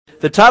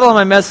The title of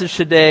my message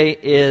today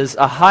is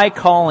A High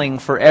Calling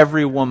for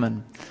Every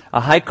Woman. A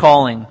high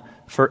calling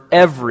for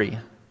every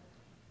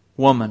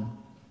woman.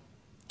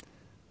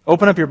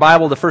 Open up your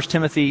Bible to 1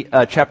 Timothy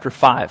chapter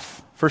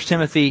 5. 1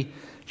 Timothy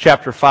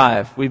chapter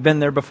 5. We've been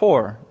there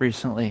before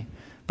recently,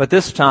 but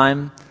this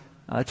time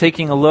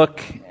taking a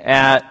look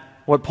at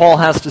what Paul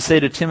has to say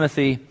to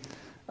Timothy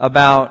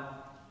about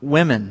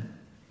women.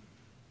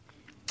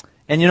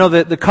 And you know,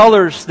 the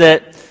colors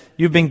that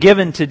you've been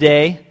given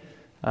today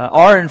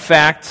are in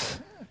fact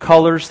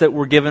colors that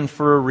were given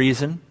for a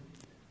reason.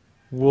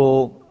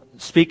 We'll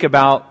speak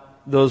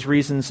about those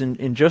reasons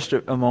in just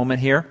a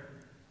moment here.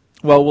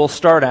 Well, we'll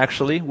start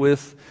actually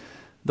with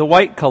the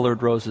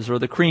white-colored roses or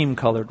the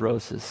cream-colored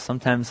roses.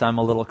 Sometimes I'm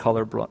a little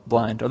color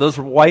blind. Are those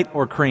white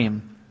or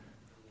cream?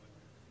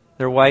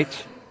 They're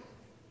white?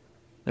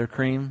 They're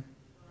cream?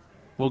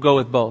 We'll go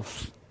with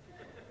both.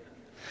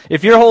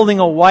 If you're holding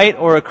a white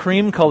or a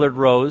cream-colored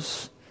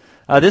rose,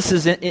 this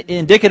is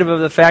indicative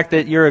of the fact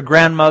that you're a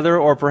grandmother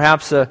or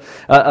perhaps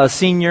a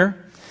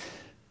senior.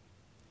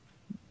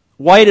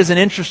 White is an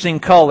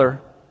interesting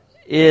color.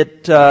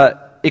 It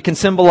can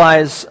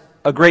symbolize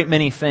a great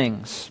many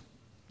things,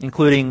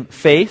 including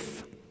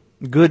faith,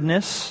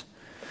 goodness,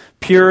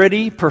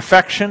 purity,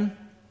 perfection,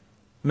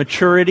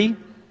 maturity.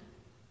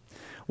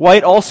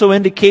 White also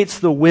indicates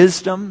the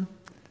wisdom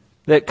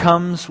that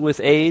comes with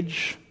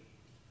age.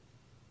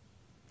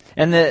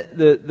 And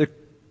the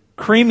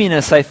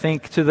creaminess, I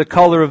think, to the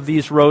color of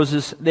these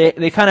roses,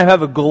 they kind of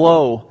have a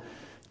glow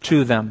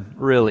to them,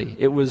 really.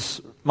 It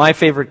was my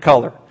favorite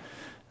color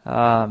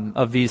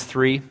of these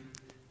three.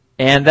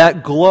 And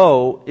that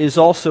glow is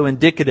also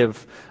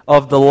indicative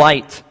of the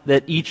light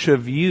that each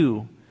of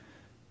you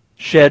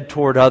shed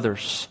toward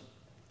others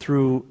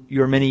through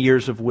your many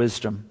years of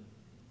wisdom.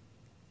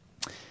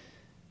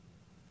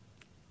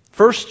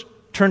 First,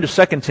 turn to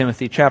 2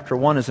 Timothy chapter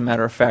 1, as a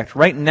matter of fact,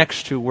 right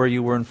next to where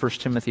you were in 1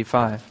 Timothy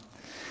 5.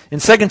 In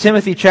 2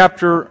 Timothy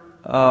chapter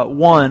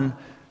 1,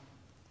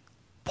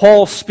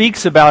 Paul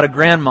speaks about a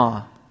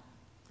grandma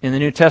in the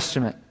New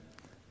Testament.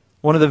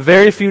 One of the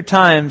very few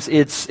times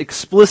it's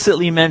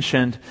explicitly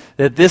mentioned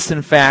that this,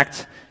 in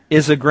fact,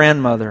 is a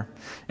grandmother.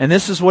 And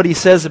this is what he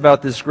says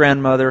about this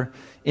grandmother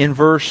in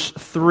verse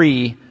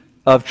 3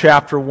 of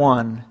chapter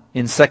 1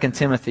 in 2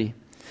 Timothy.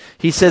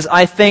 He says,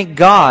 I thank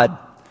God,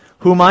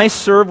 whom I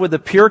serve with a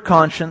pure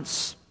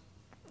conscience.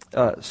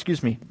 I'm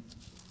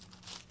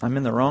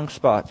in the wrong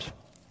spot.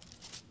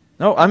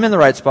 No, I'm in the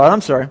right spot.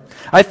 I'm sorry.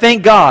 I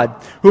thank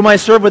God, whom I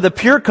serve with a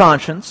pure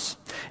conscience,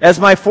 as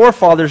my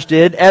forefathers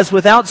did, as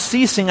without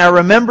ceasing I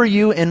remember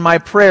you in my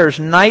prayers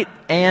night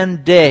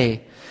and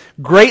day,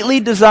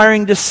 greatly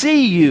desiring to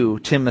see you,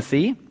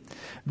 Timothy,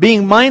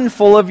 being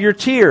mindful of your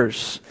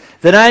tears,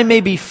 that I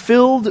may be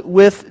filled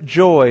with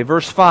joy.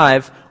 Verse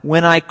 5,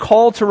 when I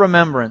call to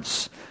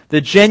remembrance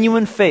the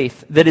genuine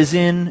faith that is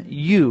in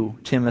you,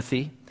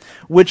 Timothy,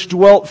 which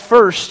dwelt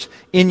first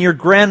in your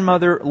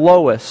grandmother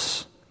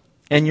Lois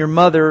and your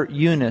mother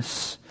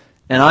Eunice,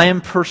 and I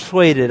am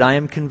persuaded, I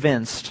am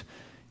convinced,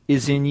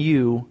 is in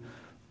you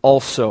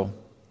also.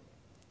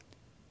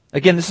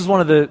 Again, this is one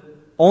of the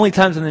only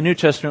times in the New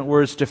Testament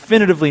where it's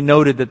definitively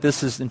noted that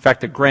this is in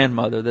fact a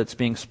grandmother that's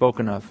being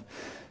spoken of.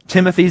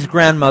 Timothy's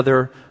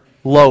grandmother,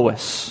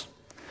 Lois,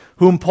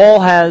 whom Paul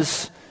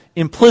has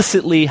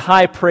implicitly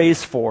high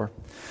praise for.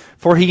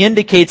 For he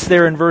indicates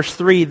there in verse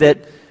 3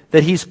 that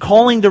he's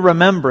calling to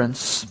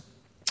remembrance.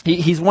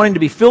 He's wanting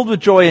to be filled with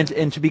joy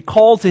and to be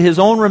called to his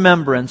own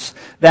remembrance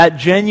that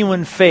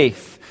genuine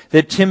faith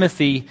that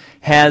Timothy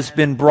has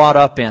been brought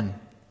up in.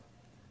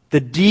 The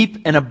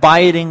deep and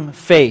abiding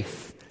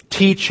faith,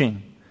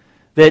 teaching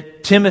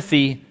that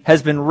Timothy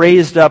has been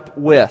raised up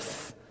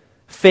with.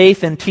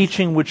 Faith and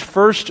teaching which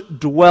first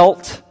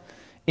dwelt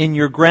in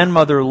your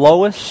grandmother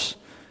Lois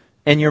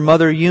and your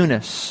mother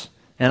Eunice.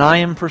 And I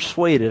am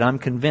persuaded, I'm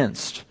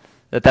convinced,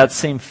 that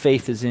same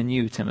faith is in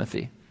you,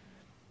 Timothy.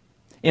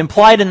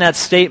 Implied in that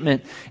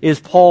statement is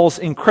Paul's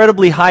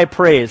incredibly high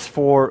praise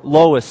for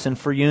Lois and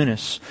for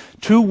Eunice,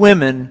 two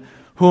women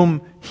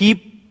whom he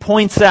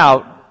points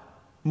out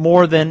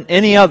more than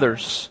any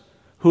others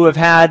who have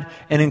had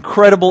an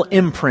incredible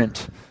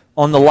imprint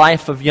on the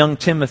life of young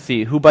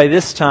Timothy, who by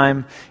this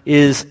time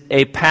is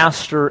a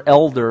pastor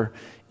elder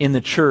in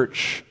the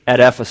church at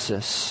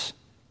Ephesus.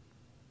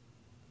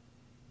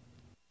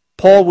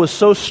 Paul was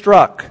so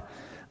struck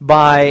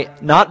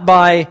not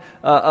by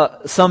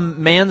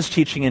some man's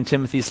teaching in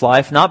Timothy's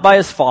life, not by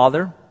his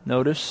father,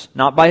 notice,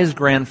 not by his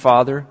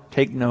grandfather,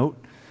 take note,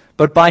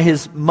 but by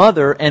his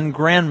mother and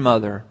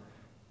grandmother.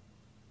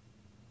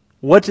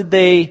 What did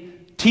they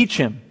teach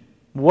him?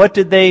 What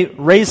did they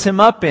raise him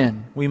up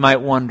in, we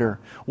might wonder?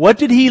 What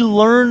did he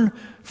learn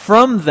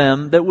from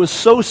them that was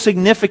so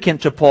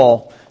significant to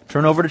Paul?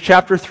 Turn over to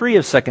chapter 3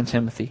 of 2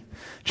 Timothy.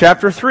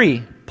 Chapter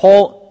 3,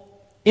 Paul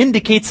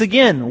indicates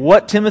again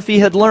what Timothy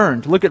had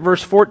learned. Look at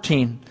verse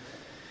 14.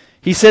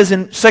 He says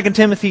in 2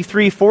 Timothy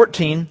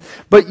 3:14,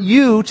 but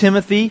you,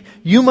 Timothy,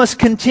 you must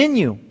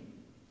continue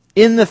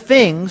in the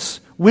things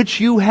which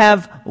you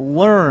have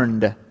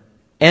learned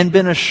and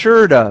been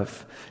assured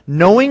of,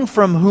 knowing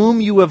from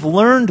whom you have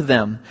learned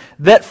them,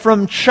 that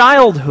from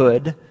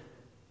childhood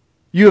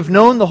you have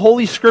known the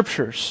Holy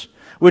Scriptures,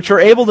 which are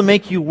able to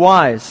make you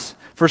wise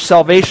for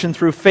salvation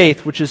through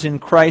faith, which is in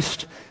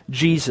Christ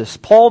Jesus.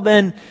 Paul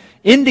then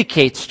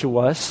indicates to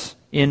us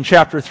in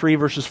chapter 3,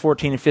 verses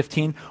 14 and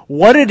 15,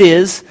 what it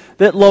is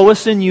that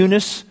Lois and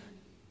Eunice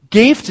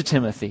gave to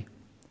Timothy.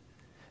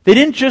 They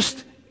didn't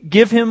just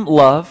give him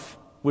love,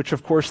 which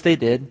of course they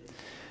did.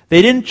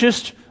 They didn't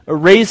just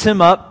raise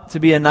him up to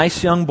be a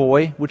nice young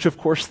boy, which of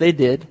course they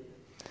did.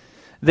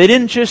 They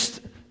didn't just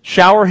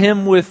shower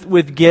him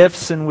with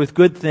gifts and with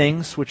good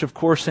things, which of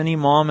course any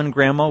mom and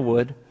grandma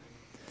would.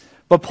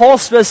 But Paul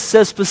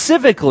says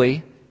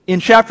specifically in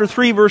chapter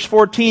 3, verse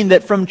 14,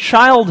 that from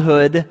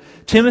childhood,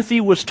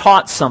 Timothy was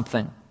taught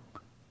something.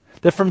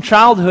 That from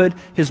childhood,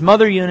 his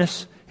mother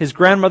Eunice, his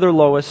grandmother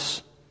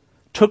Lois,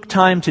 took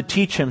time to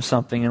teach him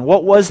something. And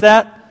what was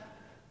that?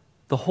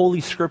 The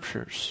Holy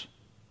Scriptures.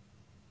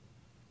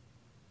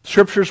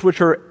 Scriptures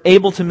which are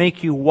able to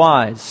make you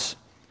wise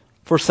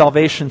for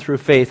salvation through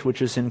faith,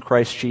 which is in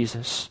Christ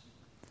Jesus.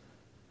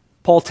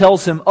 Paul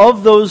tells him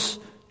of those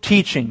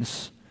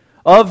teachings,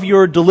 of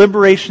your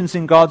deliberations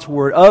in God's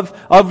Word,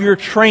 of your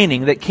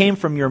training that came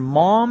from your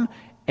mom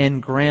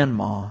and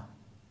grandma.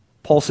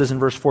 Paul says in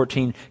verse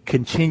 14,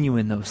 continue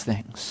in those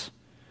things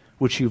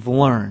which you've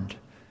learned.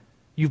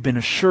 You've been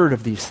assured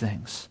of these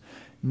things,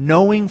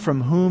 knowing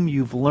from whom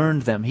you've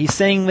learned them. He's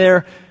saying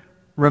there,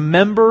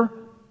 remember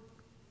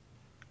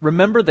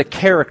the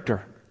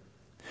character.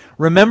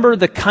 Remember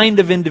the kind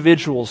of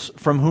individuals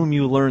from whom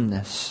you learned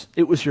this.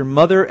 It was your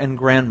mother and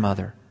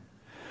grandmother.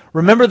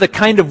 Remember the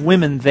kind of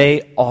women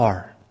they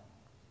are.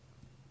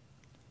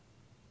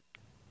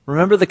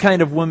 Remember the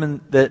kind of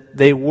women that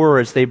they were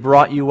as they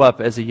brought you up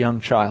as a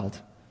young child.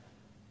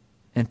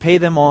 And pay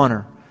them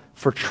honor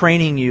for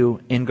training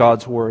you in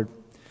God's Word.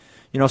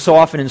 You know, so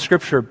often in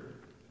Scripture,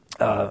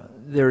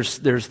 there's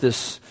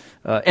this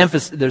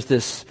emphasis, there's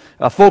this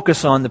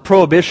focus on the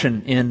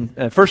prohibition in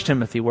 1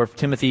 Timothy, where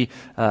Timothy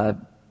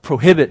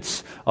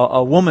prohibits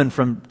a woman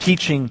from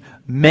teaching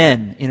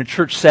men in a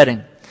church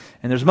setting.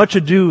 And there's much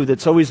ado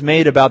that's always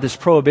made about this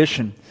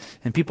prohibition.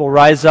 And people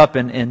rise up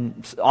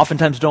and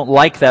oftentimes don't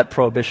like that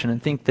prohibition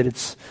and think that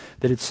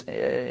it's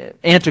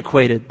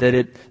antiquated, that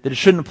it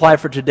shouldn't apply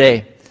for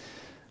today.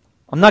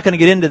 I'm not going to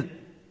get into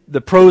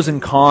the pros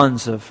and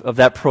cons of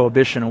that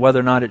prohibition and whether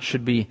or not it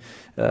should be,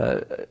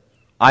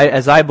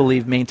 as I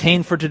believe,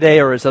 maintained for today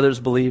or as others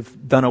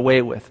believe, done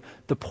away with.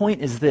 The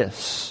point is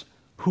this: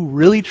 who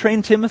really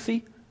trained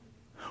Timothy?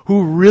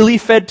 Who really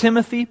fed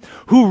Timothy?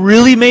 Who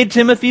really made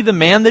Timothy the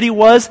man that he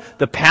was,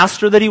 the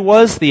pastor that he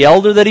was, the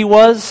elder that he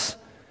was?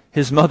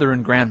 His mother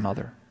and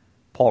grandmother,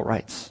 Paul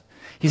writes.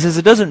 He says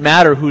it doesn't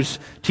matter who's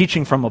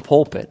teaching from a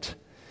pulpit.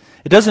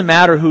 It doesn't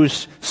matter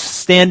who's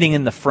standing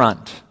in the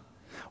front.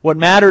 What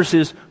matters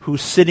is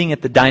who's sitting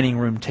at the dining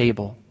room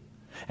table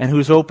and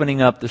who's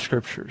opening up the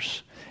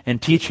Scriptures and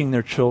teaching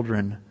their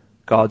children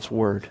God's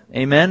Word.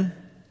 Amen?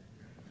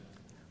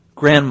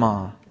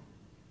 Grandma.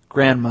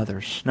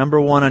 Grandmothers.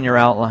 Number one on your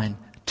outline.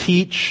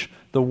 Teach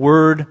the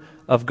Word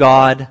of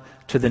God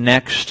to the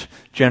next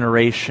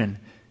generation.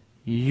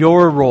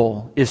 Your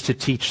role is to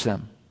teach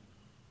them.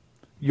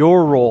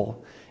 Your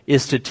role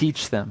is to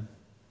teach them.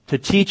 To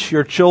teach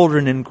your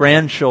children and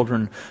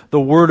grandchildren the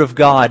Word of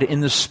God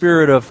in the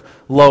spirit of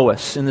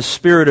Lois, in the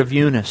spirit of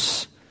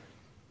Eunice.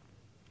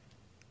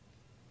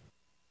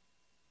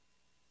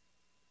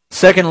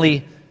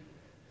 Secondly,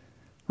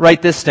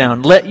 write this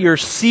down. Let your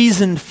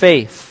seasoned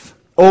faith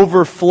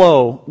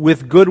overflow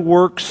with good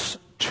works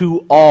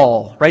to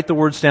all. Write the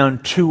words down,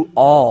 to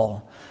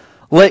all.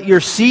 Let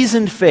your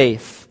seasoned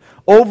faith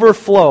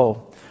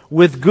overflow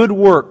with good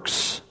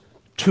works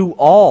to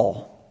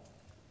all.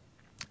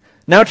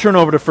 Now turn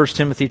over to 1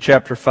 Timothy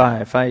chapter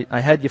 5. I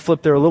had you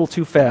flip there a little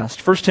too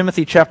fast. 1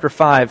 Timothy chapter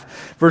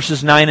 5,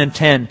 verses 9 and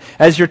 10.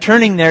 As you're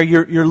turning there,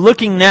 you're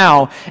looking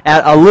now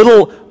at a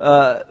little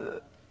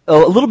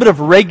bit of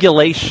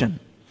regulation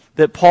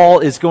that Paul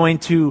is going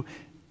to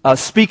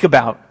speak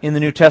about in the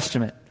New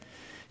Testament.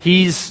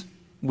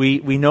 We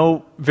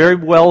know very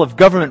well of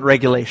government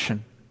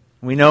regulation.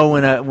 We know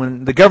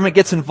when the government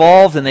gets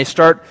involved and they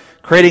start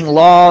creating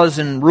laws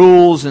and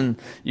rules, and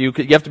you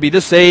have to be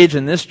this age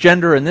and this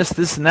gender and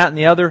this and that and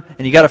the other,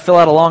 and you got to fill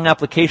out a long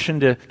application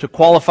to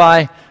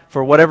qualify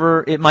for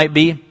whatever it might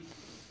be.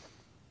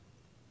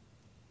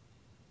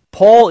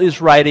 Paul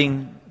is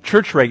writing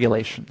church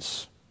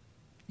regulations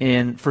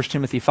in 1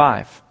 Timothy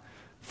 5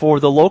 for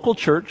the local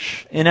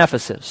church in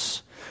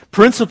Ephesus.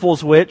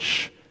 Principles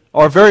which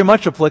are very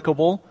much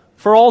applicable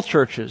for all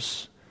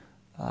churches.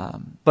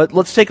 But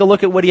let's take a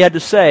look at what he had to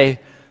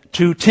say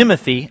to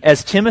Timothy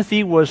as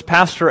Timothy was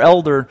pastor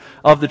elder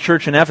of the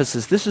church in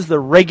Ephesus. This is the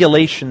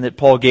regulation that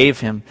Paul gave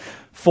him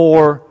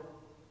for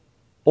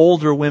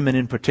older women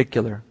in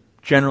particular.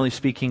 Generally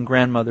speaking,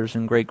 grandmothers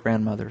and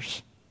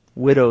great-grandmothers.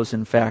 Widows,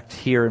 in fact,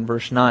 here in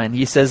verse 9.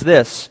 He says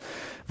this,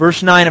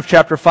 verse 9 of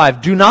chapter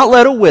 5, "Do not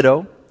let a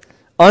widow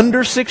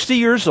under 60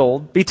 years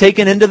old be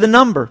taken into the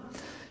number,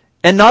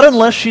 and not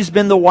unless she's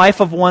been the wife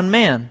of one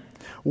man,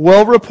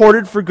 well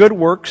reported for good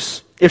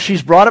works, if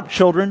she's brought up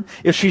children,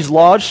 if she's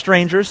lodged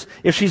strangers,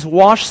 if she's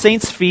washed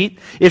saints' feet,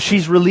 if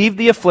she's relieved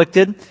the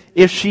afflicted,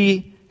 if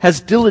she has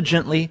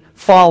diligently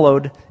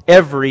followed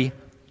every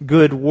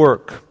good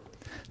work.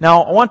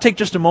 Now, I want to take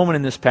just a moment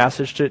in this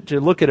passage to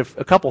look at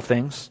a couple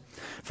things.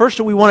 First,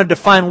 we want to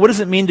define what does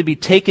it mean to be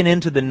taken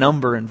into the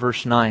number in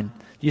verse 9.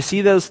 Do you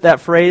see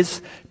that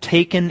phrase,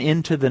 taken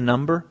into the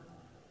number?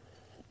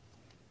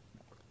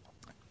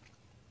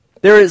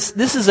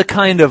 This is a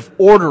kind of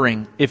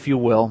ordering, if you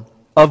will,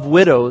 of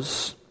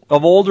widows,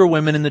 of older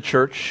women in the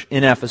church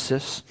in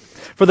Ephesus,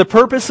 for the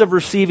purpose of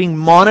receiving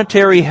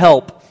monetary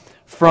help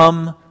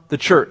from the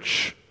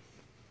church.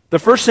 The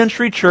first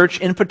century church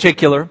in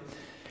particular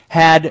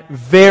had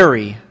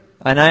very,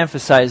 and I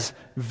emphasize,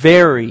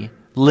 very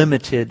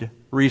limited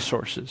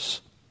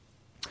resources.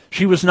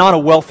 She was not a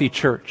wealthy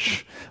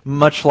church,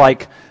 much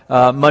like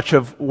much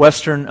of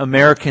Western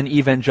American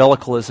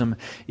evangelicalism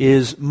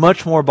is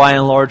much more, by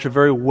and large, a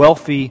very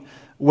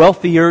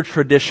wealthier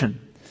tradition.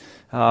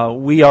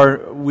 We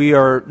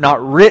are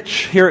not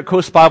rich here at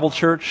Coast Bible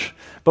Church,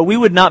 but we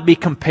would not be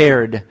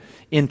compared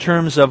in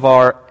terms of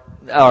our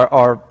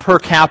per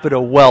capita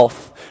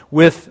wealth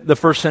with the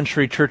first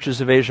century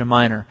churches of Asia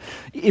Minor.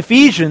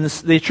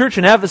 Ephesians, the church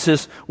in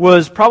Ephesus,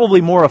 was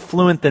probably more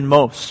affluent than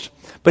most.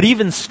 But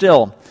even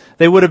still,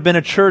 they would have been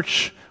a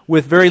church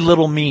with very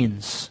little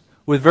means,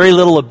 with very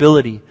little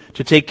ability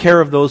to take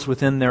care of those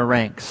within their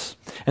ranks.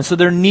 And so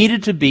there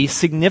needed to be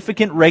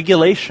significant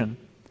regulation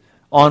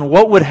on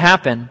what would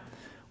happen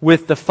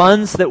with the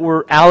funds that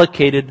were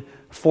allocated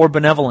for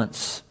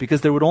benevolence, because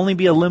there would only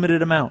be a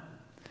limited amount.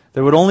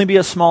 There would only be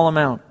a small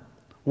amount.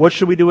 What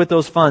should we do with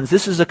those funds?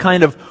 This is a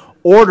kind of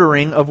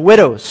ordering of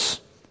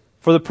widows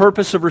for the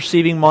purpose of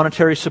receiving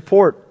monetary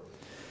support.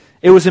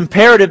 It was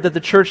imperative that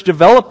the church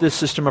develop this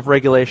system of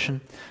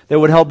regulation that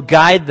would help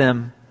guide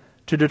them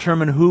to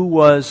determine who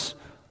was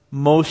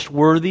most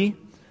worthy,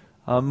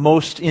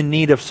 most in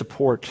need of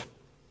support.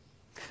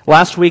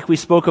 Last week we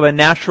spoke of a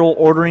natural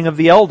ordering of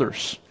the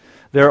elders.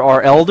 There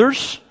are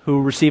elders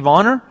who receive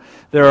honor.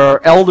 There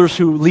are elders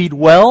who lead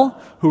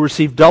well, who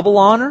receive double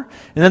honor.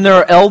 And then there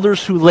are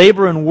elders who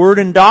labor in word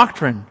and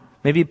doctrine,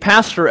 maybe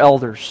pastor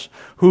elders,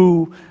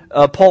 who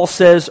Paul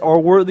says are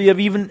worthy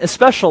of even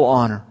especial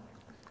honor.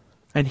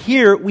 And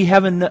here we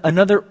have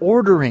another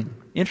ordering.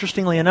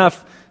 Interestingly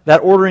enough,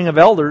 that ordering of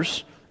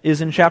elders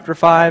is in chapter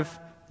 5,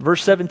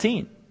 verse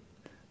 17.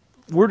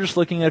 We're just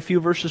looking at a few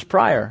verses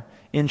prior,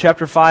 in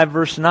chapter 5,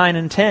 verse 9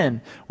 and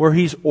 10, where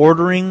he's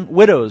ordering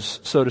widows,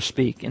 so to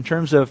speak, in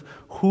terms of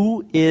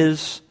who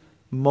is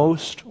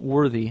most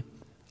worthy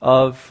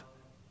of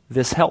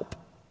this help.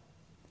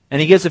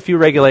 And he gives a few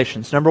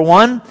regulations. Number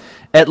one,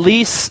 at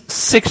least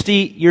 60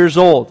 years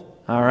old.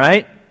 All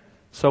right?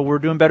 So we're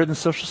doing better than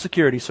Social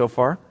Security so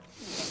far.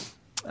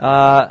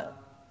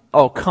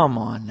 Oh, come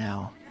on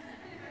now.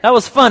 That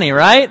was funny,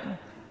 right?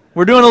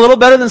 We're doing a little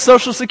better than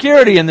Social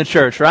Security in the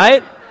church,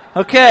 right?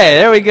 Okay,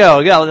 there we go.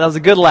 Yeah, that was a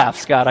good laugh,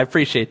 Scott. I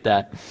appreciate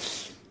that.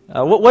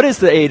 What is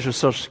the age of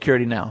Social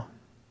Security now?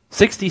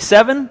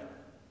 67?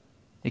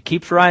 It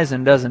keeps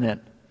rising, doesn't it?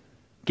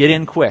 Get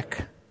in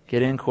quick.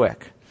 Get in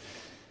quick.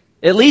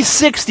 At least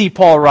 60,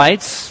 Paul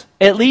writes.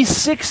 At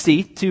least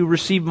 60 to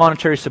receive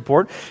monetary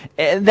support.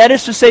 And that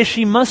is to say,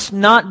 she must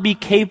not be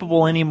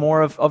capable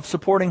anymore of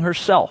supporting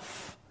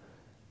herself.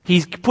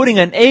 He's putting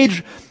an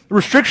age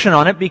restriction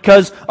on it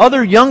because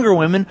other younger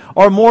women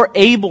are more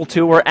able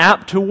to or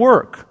apt to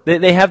work.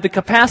 They have the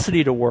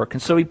capacity to work.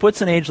 And so he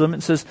puts an age limit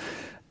and says,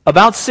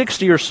 about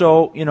 60 or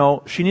so,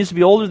 she needs to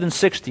be older than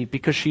 60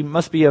 because she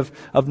must be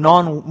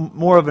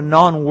more of a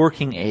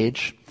non-working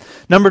age.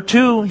 Number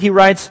two, he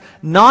writes,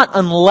 not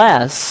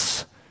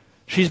unless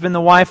she's been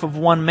the wife of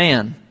one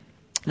man.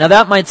 Now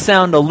that might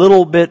sound a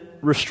little bit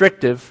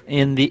restrictive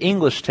in the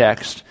English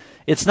text.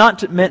 It's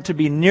not meant to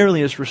be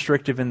nearly as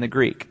restrictive in the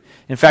Greek.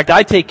 In fact,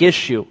 I take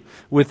issue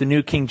with the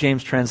New King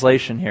James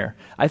translation here.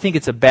 I think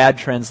it's a bad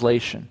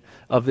translation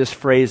of this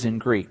phrase in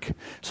Greek.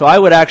 So I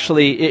would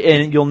actually,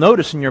 and you'll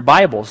notice in your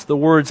Bibles, the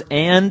words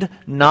and,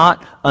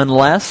 not,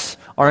 unless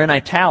are in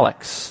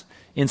italics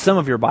in some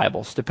of your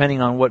Bibles,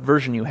 depending on what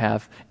version you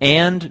have.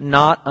 And,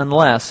 not,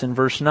 unless in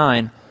verse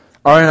 9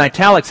 are in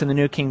italics in the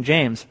New King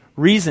James.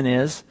 Reason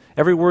is,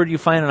 every word you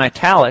find in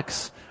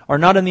italics are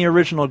not in the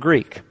original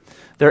Greek.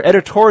 They're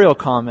editorial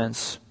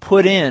comments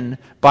put in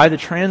by the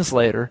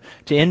translator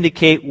to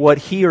indicate what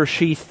he or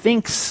she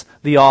thinks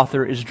the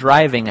author is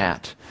driving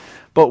at.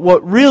 But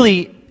what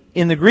really,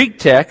 in the Greek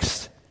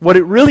text, what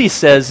it really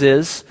says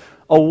is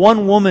a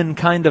one-woman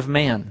kind of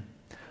man.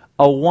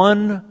 A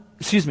one-man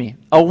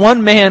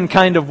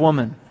kind of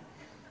woman.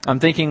 I'm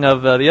thinking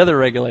of the other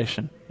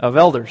regulation of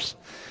elders.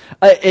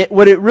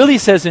 What it really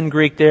says in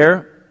Greek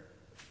there,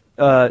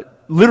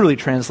 literally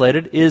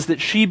translated, is that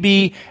she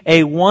be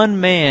a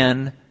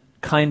one-man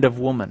kind of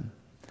woman.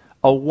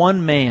 A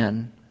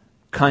one-man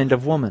kind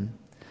of woman.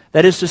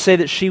 That is to say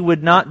that she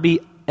would not be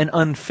an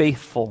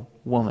unfaithful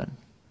woman,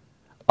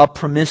 a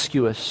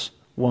promiscuous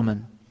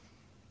woman,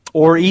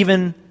 or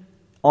even,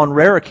 on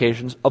rare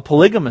occasions, a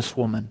polygamous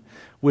woman,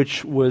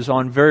 which was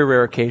on very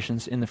rare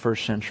occasions in the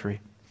first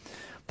century.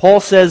 Paul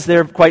says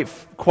there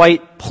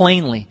quite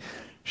plainly,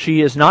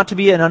 she is not to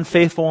be an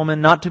unfaithful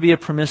woman, not to be a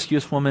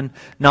promiscuous woman,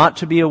 not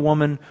to be a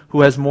woman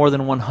who has more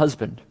than one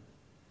husband.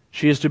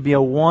 She is to be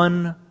a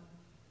one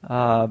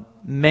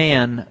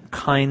man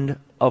kind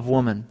of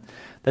woman.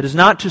 That is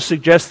not to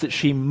suggest that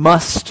she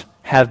must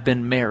have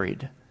been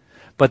married,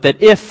 but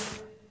that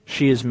if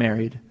she is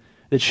married,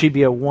 that she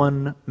be a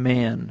one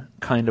man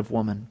kind of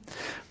woman.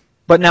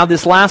 But now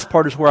this last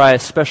part is where I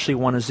especially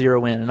want to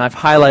zero in, and I've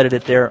highlighted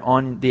it there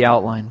on the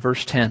outline,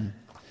 verse 10.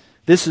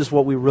 This is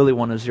what we really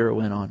want to zero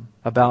in on,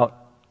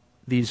 about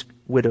these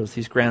widows,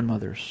 these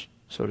grandmothers,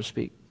 so to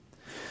speak.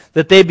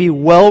 That they be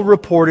well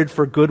reported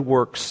for good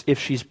works, if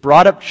she's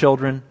brought up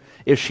children,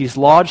 if she's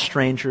lodged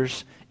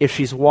strangers, if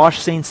she's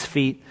washed saints'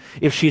 feet,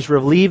 if she's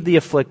relieved the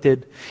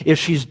afflicted, if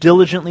she's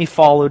diligently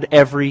followed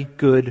every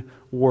good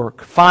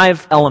work.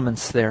 5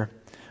 elements there.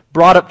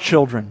 Brought up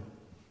children,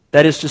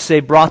 that is to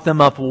say, brought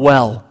them up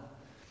well.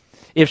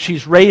 If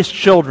she's raised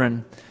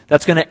children,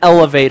 that's going to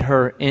elevate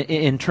her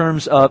in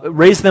terms of,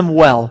 raise them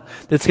well,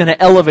 that's going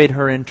to elevate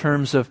her in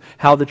terms of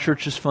how the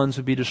church's funds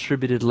would be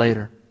distributed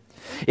later.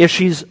 If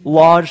she's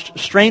lodged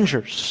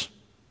strangers,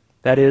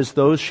 that is,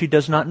 those she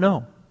does not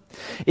know.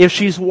 If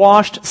she's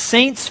washed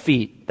saints'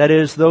 feet, that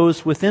is,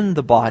 those within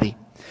the body.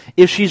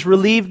 If she's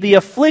relieved the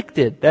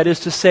afflicted, that is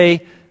to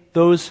say,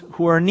 those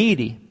who are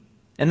needy.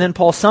 And then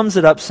Paul sums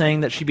it up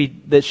saying that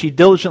she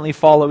diligently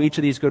follow each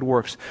of these good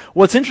works.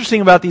 What's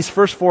interesting about these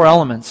first 4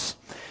 elements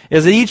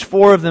is that each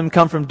 4 of them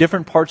come from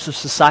different parts of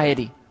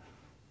society.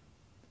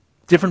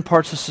 Different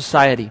parts of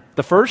society.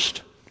 The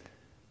first,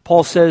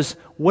 Paul says,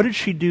 what did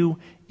she do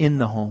in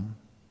the home?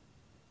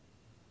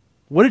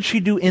 What did she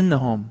do in the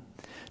home?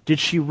 Did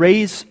she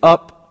raise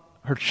up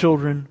her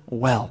children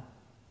well?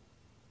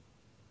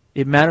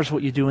 It matters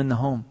what you do in the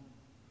home.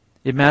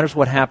 It matters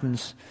what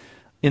happens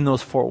in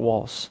those 4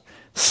 walls.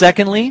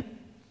 Secondly,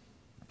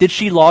 did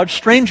she lodge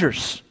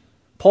strangers?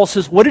 Paul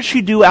says, what did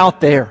she do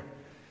out there?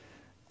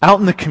 Out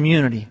in the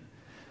community?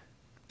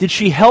 Did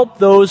she help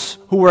those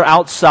who were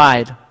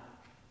outside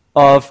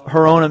of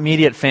her own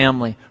immediate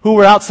family, who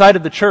were outside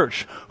of the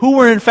church, who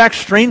were in fact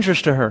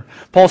strangers to her?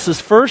 Paul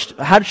says, first,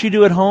 how did she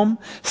do at home?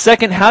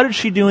 Second, how did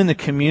she do in the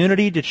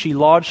community? Did she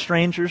lodge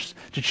strangers?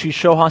 Did she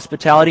show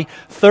hospitality?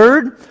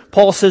 Third,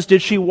 Paul says,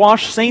 did she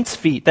wash saints'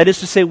 feet? That is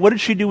to say, what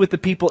did she do with the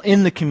people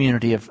in the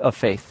community of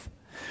faith?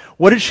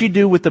 What did she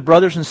do with the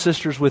brothers and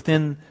sisters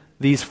within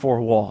these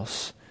 4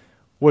 walls?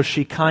 Was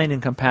she kind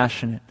and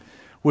compassionate?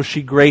 Was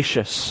she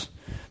gracious?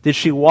 Did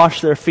she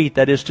wash their feet?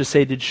 That is to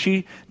say, did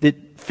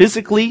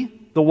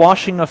physically the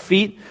washing of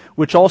feet,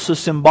 which also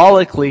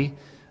symbolically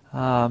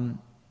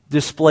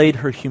displayed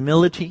her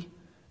humility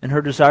and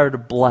her desire to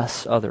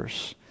bless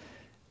others?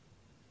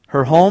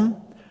 Her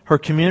home, her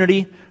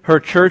community, her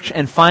church,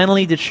 and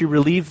finally, did she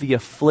relieve the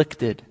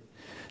afflicted?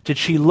 Did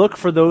she look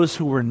for those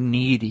who were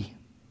needy,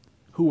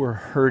 who were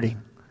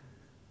hurting,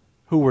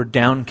 who were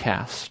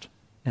downcast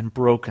and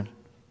broken?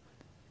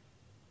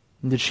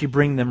 And did she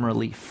bring them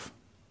relief?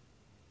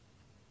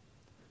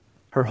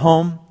 Her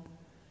home,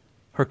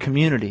 her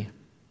community,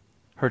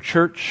 her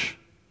church,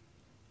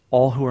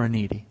 all who are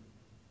needy.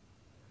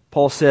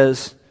 Paul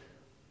says,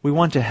 we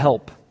want to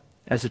help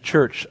as a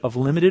church of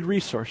limited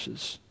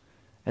resources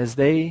as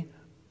they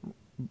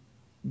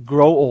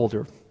grow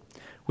older.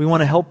 We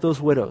want to help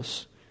those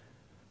widows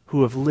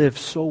who have lived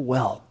so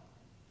well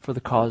for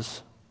the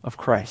cause of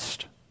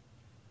Christ.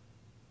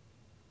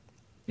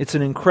 It's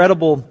an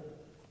incredible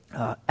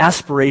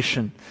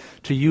aspiration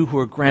to you who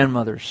are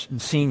grandmothers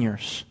and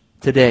seniors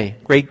today,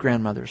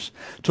 great-grandmothers,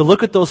 to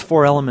look at those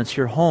 4 elements,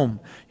 your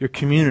home, your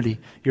community,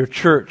 your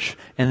church,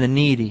 and the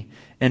needy,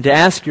 and to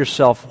ask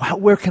yourself,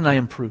 where can I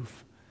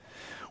improve?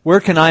 Where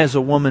can I, as a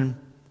woman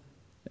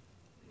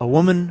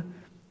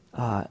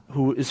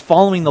who is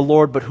following the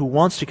Lord but who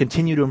wants to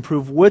continue to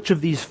improve, which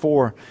of these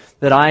 4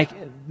 that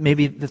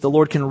the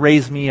Lord can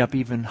raise me up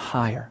even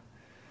higher,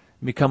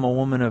 become a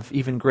woman of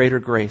even greater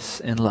grace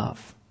and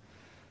love?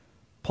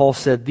 Paul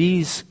said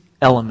these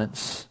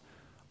elements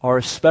are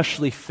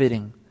especially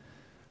fitting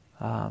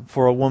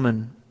for a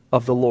woman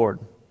of the Lord,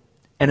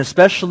 and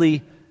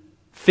especially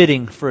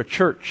fitting for a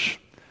church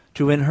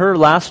to, in her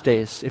last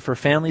days, if her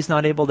family's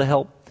not able to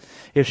help,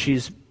 if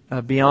she's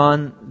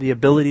beyond the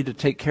ability to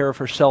take care of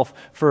herself,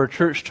 for a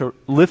church to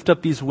lift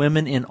up these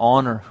women in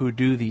honor who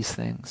do these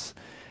things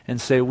and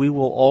say, we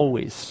will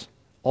always,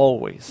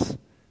 always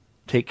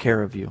take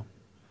care of you.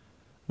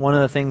 One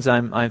of the things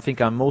I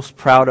think I'm most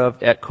proud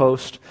of at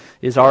Coast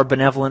is our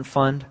benevolent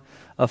fund,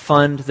 a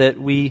fund that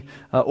we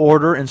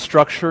order and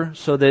structure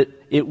so that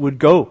it would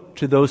go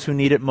to those who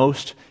need it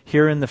most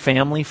here in the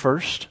family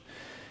first.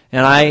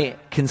 And I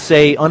can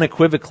say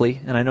unequivocally,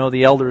 and I know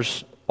the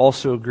elders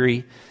also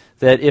agree,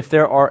 that if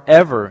there are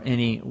ever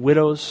any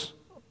widows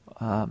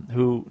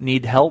who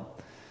need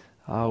help,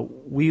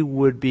 we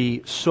would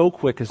be so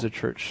quick as a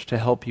church to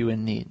help you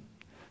in need.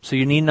 So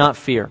you need not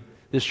fear.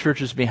 This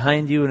church is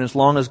behind you, and as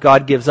long as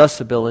God gives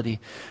us ability,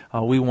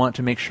 we want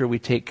to make sure we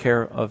take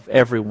care of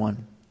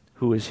everyone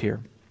who is here.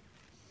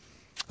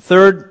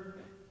 Third,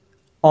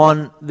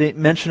 on the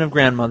mention of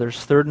grandmothers,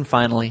 third and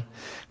finally.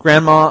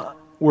 Grandma,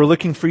 we're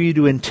looking for you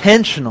to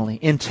intentionally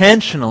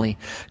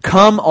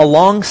come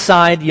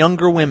alongside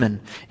younger women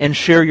and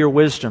share your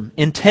wisdom.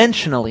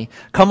 Intentionally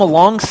come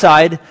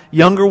alongside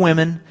younger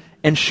women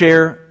and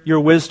share your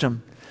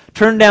wisdom.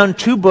 Turn down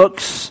 2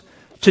 books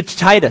to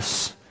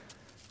Titus.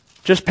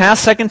 Just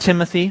past 2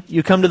 Timothy,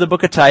 you come to the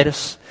book of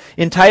Titus.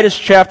 In Titus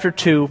chapter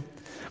 2,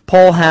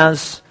 Paul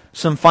has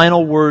some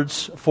final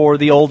words for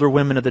the older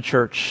women of the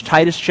church.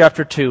 Titus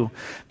chapter 2,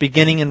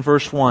 beginning in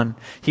verse 1.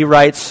 He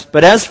writes,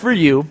 "But as for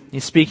you,"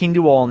 he's speaking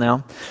to all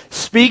now,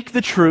 speak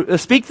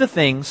the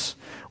things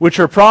which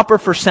are proper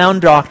for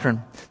sound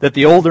doctrine, that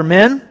the older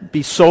men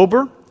be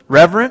sober,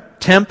 reverent,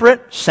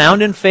 temperate,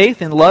 sound in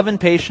faith, in love and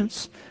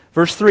patience."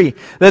 Verse 3,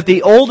 "That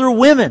the older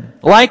women,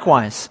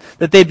 likewise,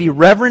 that they be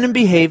reverent in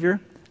behavior,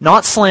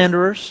 not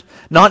slanderers,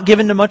 not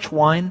given to much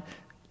wine,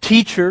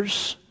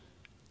 teachers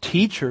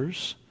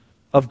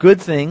of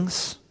good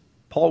things."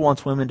 Paul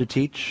wants women to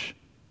teach.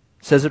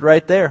 Says it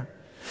right there.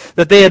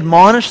 "That they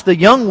admonish the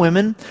young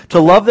women to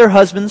love their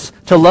husbands,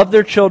 to love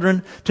their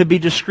children, to be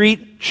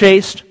discreet,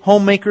 chaste,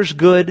 homemakers,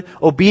 good,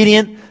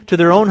 obedient to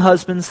their own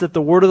husbands, that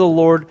the word of the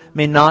Lord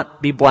may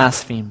not be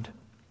blasphemed."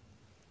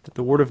 That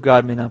the word of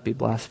God may not be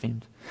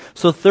blasphemed.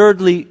 So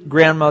thirdly,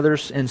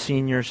 grandmothers and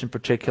seniors in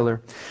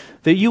particular,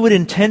 that you would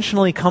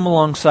intentionally come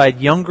alongside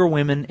younger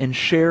women and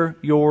share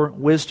your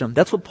wisdom.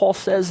 That's what Paul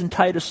says in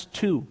Titus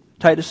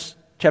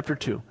chapter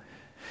 2.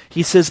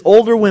 He says,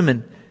 older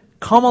women,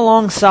 come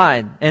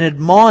alongside and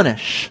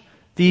admonish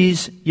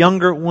these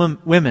younger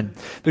women.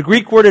 The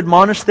Greek word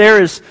admonish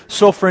there is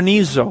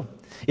sophronizo.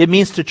 It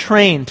means to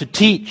train, to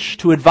teach,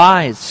 to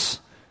advise.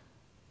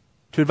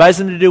 To advise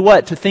them to do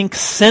what? To think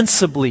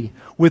sensibly,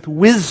 with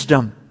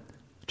wisdom,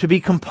 to be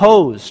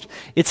composed.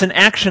 It's an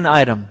action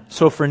item,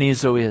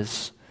 sophronizo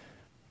is.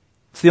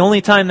 It's the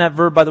only time that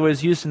verb, by the way,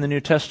 is used in the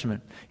New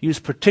Testament.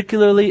 Used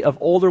particularly of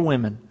older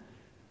women,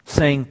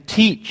 saying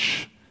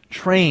teach,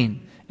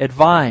 train,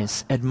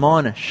 advise,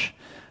 admonish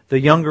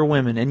the younger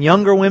women. And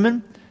younger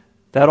women,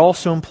 that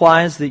also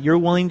implies that you're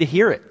willing to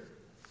hear it.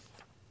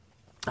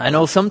 I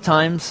know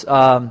sometimes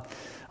a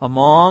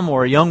mom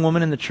or a young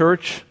woman in the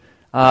church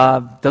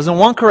doesn't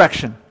want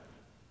correction.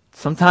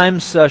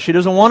 Sometimes she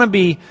doesn't want to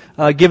be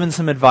given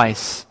some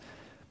advice.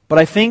 But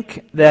I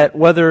think that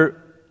whether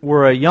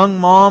we're a young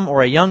mom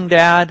or a young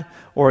dad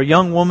or a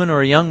young woman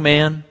or a young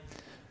man,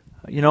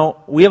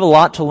 we have a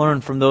lot to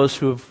learn from those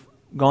who have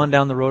gone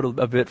down the road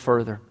a bit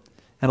further.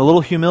 And a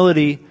little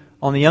humility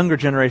on the younger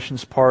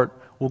generation's part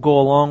will go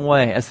a long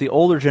way as the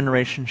older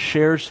generation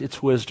shares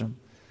its wisdom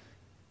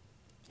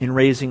in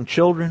raising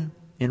children,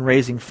 in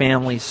raising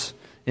families,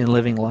 in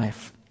living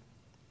life.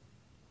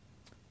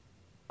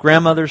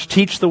 Grandmothers,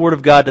 teach the Word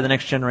of God to the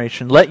next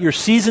generation. Let your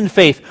seasoned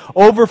faith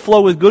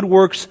overflow with good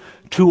works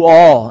to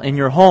all in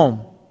your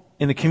home,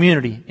 in the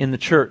community, in the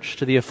church,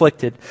 to the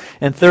afflicted.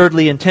 And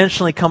thirdly,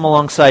 intentionally come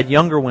alongside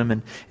younger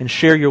women and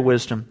share your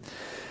wisdom.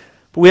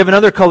 But we have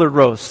another colored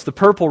rose, the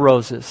purple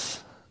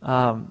roses.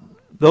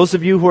 Those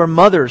of you who are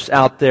mothers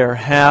out there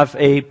have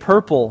a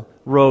purple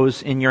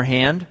rose in your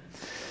hand.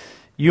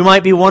 You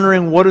might be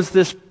wondering, what does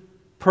this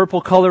purple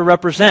color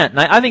represent? And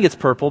I think it's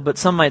purple, but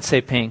some might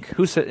say pink.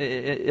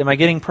 Am I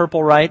getting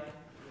purple right?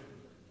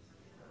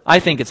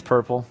 I think it's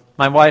purple.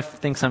 My wife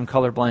thinks I'm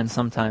colorblind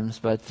sometimes,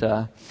 but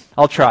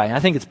I'll try. I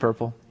think it's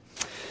purple.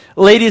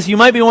 Ladies, you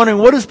might be wondering,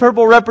 what does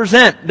purple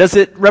represent? Does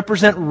it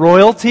represent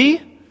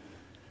royalty?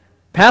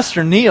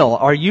 Pastor Neil,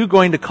 are you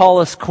going to call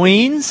us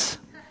queens?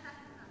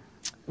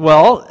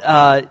 Well,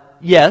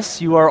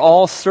 yes, you are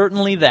all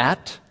certainly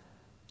that.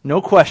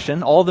 No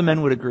question. All the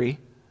men would agree.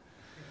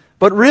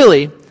 But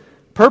really,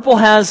 purple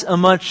has a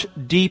much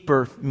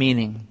deeper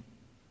meaning.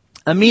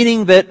 A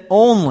meaning that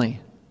only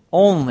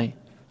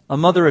a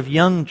mother of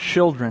young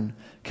children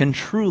can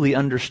truly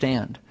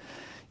understand.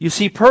 You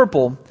see,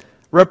 purple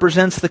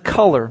represents the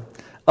color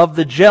of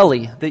the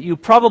jelly that you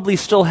probably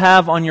still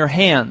have on your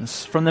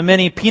hands from the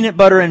many peanut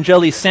butter and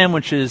jelly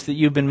sandwiches that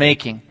you've been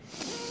making.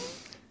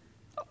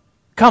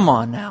 Come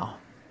on now.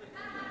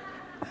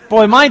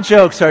 Boy, my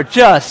jokes are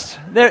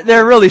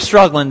they're really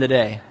struggling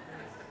today.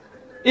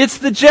 It's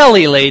the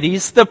jelly,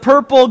 ladies, the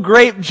purple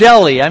grape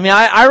jelly. I mean,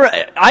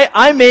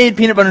 I made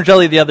peanut butter and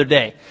jelly the other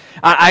day.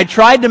 I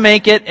tried to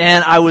make it,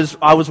 and I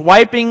was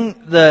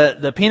wiping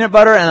the peanut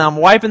butter, and I'm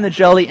wiping the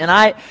jelly, and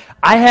I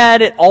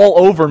had it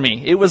all over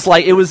me. It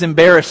was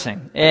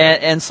embarrassing.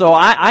 And so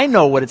I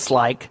know what it's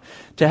like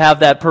to have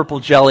that purple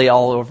jelly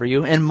all over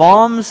you. And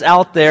moms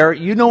out there,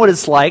 you know what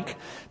it's like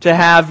to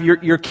have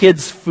your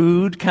kids'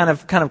 food kind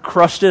of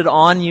crusted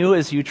on you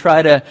as you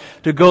try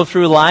to go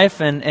through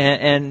life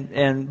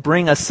and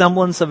bring a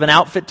semblance of an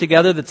outfit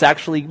together that's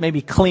actually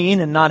maybe clean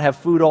and not have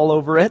food all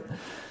over it.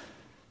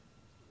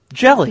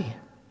 Jelly.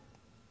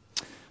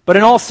 But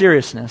in all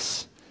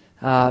seriousness,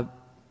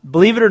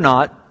 believe it or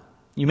not,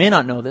 you may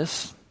not know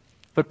this,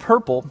 but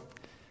purple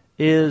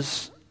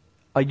is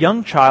a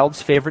young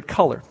child's favorite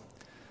color.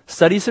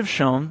 Studies have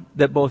shown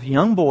that both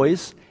young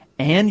boys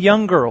and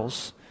young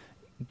girls,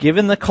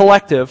 given the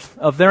collective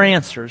of their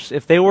answers,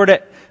 if they were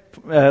to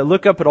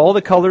look up at all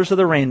the colors of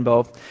the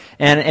rainbow,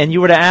 and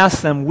you were to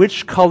ask them,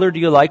 which color do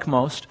you like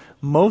most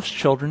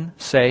children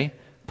say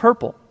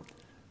purple.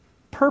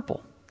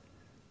 Purple.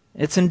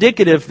 It's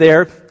indicative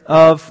there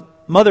of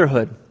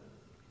motherhood.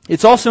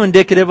 It's also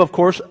indicative, of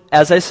course,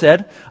 as I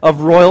said,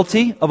 of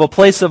royalty, of a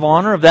place of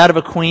honor, of that of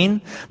a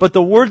queen. But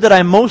the word that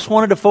I most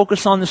wanted to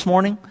focus on this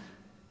morning,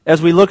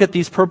 as we look at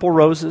these purple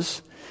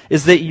roses,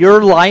 is that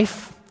your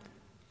life,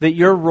 that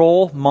your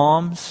role,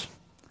 moms,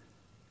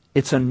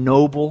 it's a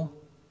noble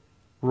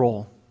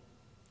role.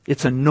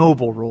 It's a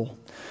noble role.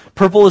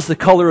 Purple is the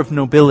color of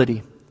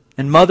nobility,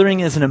 and mothering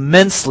is an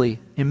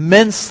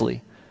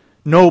immensely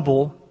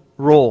noble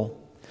role.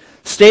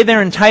 Stay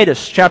there in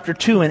Titus chapter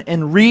 2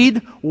 and read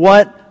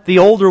what the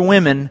older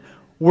women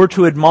were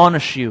to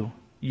admonish you,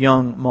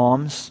 young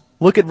moms.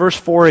 Look at verse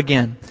 4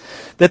 again.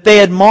 That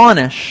they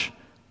admonish,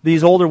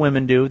 these older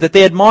women do, that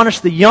they admonish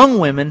the young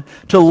women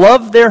to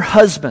love their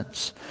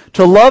husbands,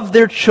 to love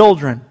their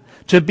children,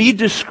 to be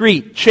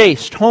discreet,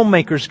 chaste,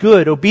 homemakers,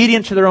 good,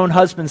 obedient to their own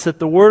husbands, that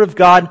the word of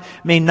God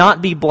may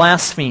not be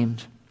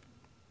blasphemed.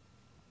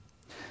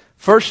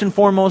 First and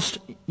foremost,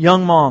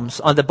 young moms,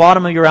 on the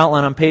bottom of your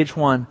outline on page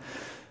 1,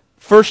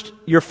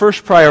 your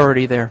first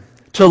priority there,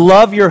 to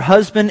love your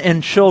husband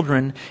and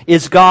children,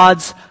 is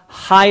God's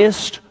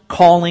highest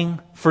calling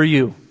for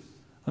you.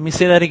 Let me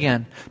say that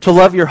again. To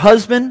love your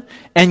husband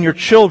and your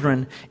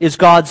children is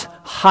God's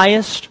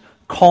highest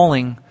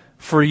calling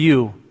for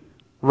you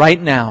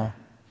right now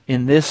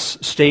in this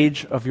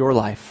stage of your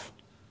life.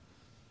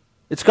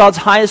 It's God's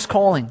highest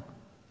calling.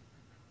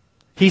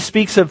 He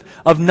speaks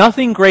of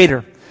nothing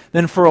greater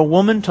than for a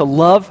woman to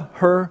love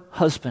her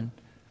husband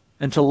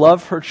and to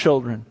love her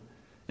children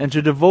and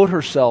to devote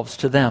herself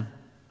to them.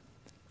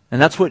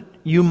 And that's what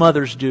you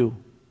mothers do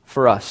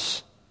for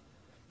us.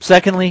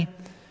 Secondly,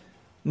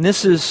 and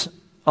this is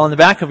on the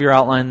back of your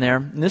outline there,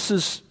 and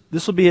this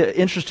will be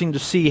interesting to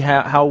see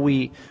how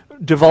we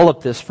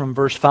develop this from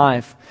verse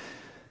 5.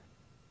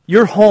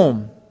 Your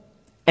home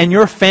and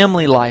your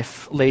family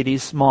life,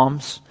 ladies,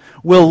 moms,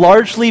 will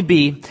largely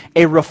be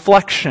a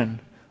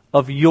reflection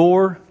of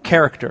your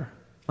character.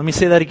 Let me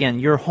say that again.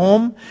 Your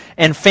home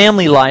and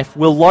family life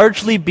will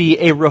largely be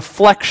a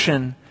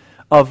reflection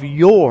of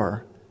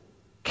your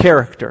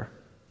character.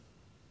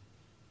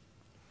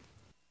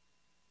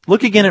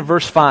 Look again at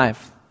verse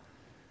 5.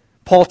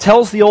 Paul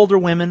tells the older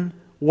women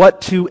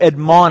what to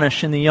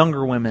admonish in the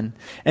younger women.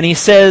 And he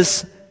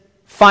says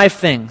 5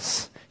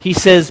 things. He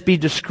says, be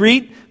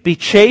discreet, be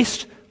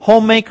chaste,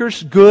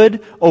 homemakers,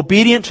 good,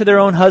 obedient to their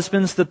own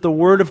husbands, that the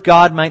word of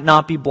God might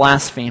not be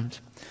blasphemed.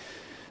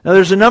 Now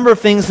there's a number of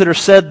things that are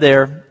said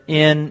there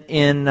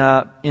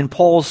in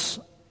Paul's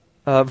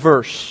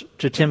verse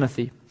to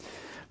Timothy.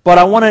 But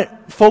I want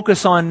to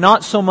focus on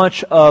not so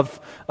much of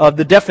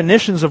the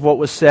definitions of what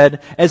was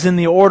said as in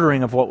the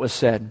ordering of what was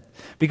said.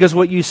 Because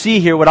what you see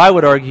here, what I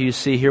would argue you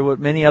see here, what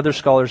many other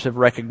scholars have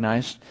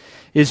recognized,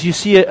 is you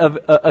see a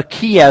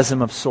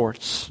chiasm of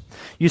sorts.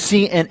 You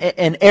see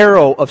an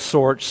arrow of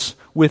sorts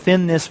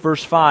within this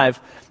verse 5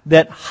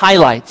 that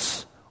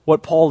highlights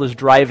what Paul is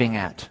driving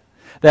at.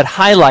 That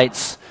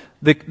highlights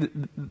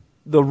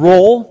the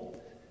role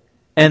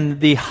and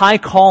the high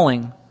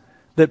calling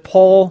that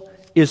Paul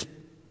is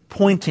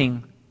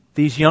pointing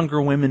these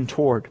younger women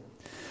toward.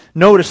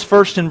 Notice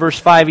first in verse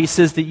 5 he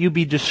says that you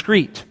be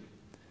discreet.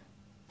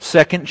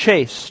 Second,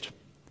 chaste.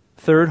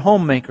 Third,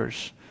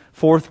 homemakers.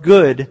 Fourth,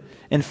 good.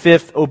 And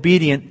fifth,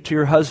 obedient to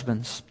your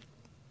husbands.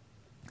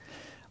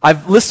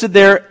 I've listed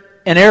there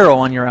an arrow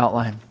on your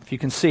outline, if you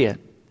can see it.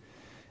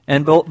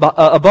 And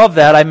above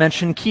that I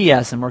mentioned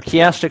chiasm, or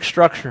chiastic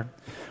structure.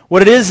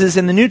 What it is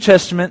in the New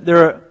Testament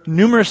there are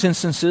numerous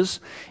instances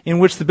in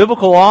which the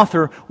biblical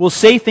author will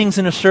say things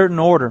in a certain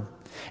order.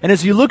 And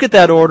as you look at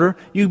that order,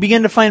 you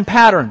begin to find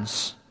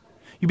patterns.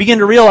 You begin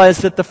to realize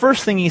that the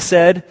first thing he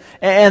said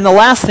and the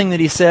last thing that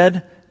he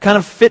said kind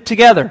of fit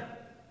together.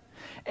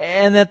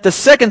 And that the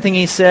second thing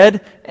he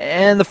said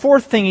and the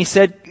fourth thing he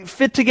said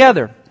fit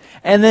together.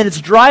 And then it's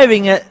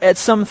driving at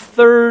some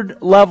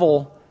third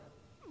level,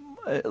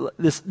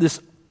 this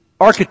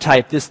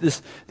archetype,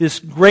 this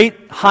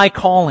great high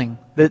calling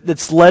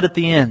that's led at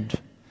the end.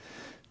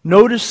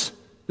 Notice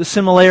the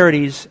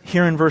similarities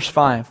here in verse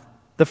 5.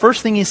 The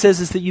first thing he says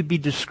is that you be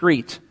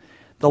discreet.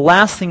 The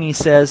last thing he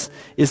says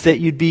is that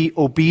you'd be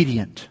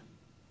obedient.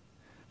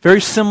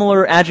 Very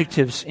similar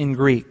adjectives in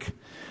Greek.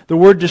 The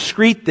word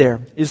discreet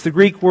there is the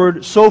Greek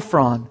word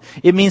sophron.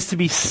 It means to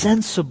be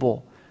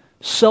sensible,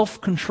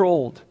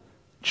 self-controlled,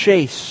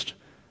 chaste,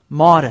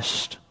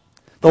 modest.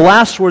 The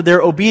last word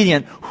there,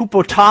 obedient,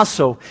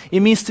 hupotasso, it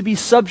means to be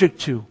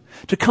subject to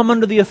come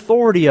under the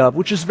authority of,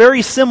 which is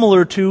very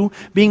similar to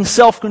being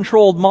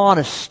self-controlled,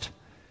 modest,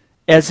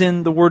 as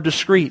in the word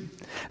discreet.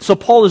 So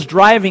Paul is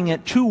driving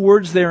at 2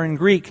 words there in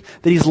Greek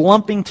that he's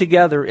lumping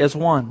together as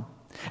one.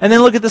 And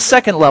then look at the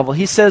second level.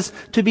 He says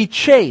to be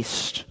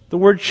chaste. The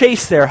word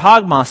chaste there,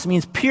 hagmos,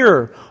 means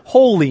pure,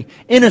 holy,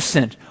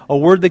 innocent. A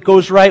word that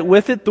goes right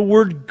with it, the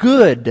word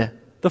good.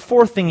 The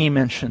fourth thing he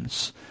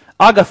mentions.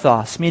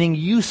 Agathos, meaning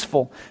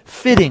useful,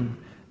 fitting,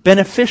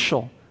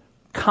 beneficial,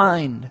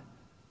 kind.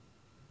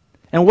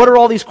 And what are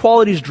all these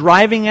qualities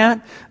driving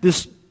at?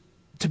 This,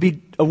 to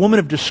be a woman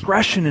of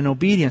discretion and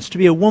obedience, to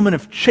be a woman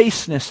of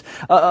chasteness,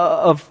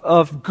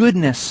 of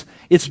goodness.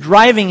 It's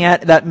driving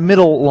at that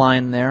middle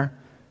line there,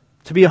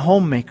 to be a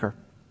homemaker.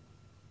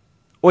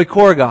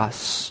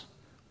 Oikorgos,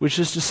 which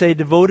is to say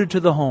devoted to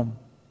the home.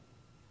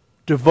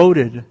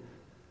 Devoted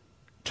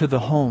to the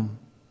home.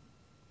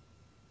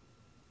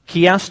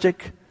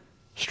 Chiastic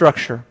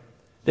structure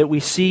that we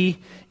see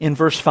in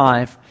verse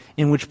 5,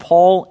 in which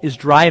Paul is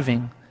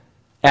driving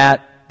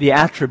at the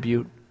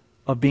attribute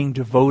of being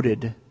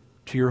devoted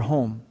to your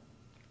home.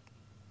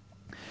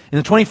 In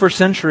the 21st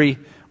century,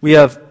 we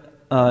have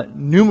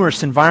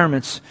numerous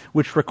environments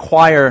which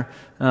require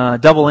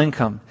double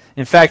income.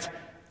 In fact,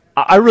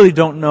 I really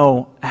don't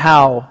know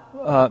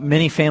how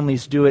many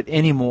families do it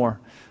anymore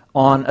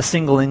on a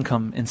single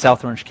income in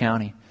South Orange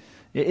County.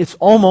 It's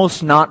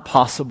almost not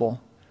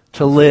possible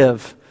to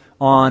live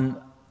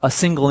on a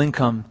single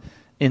income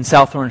in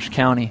South Orange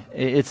County.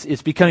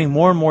 It's becoming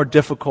more and more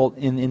difficult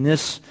in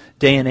this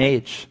day and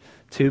age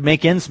to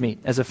make ends meet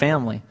as a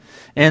family.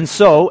 And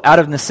so, out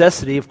of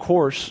necessity, of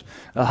course,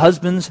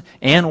 husbands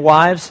and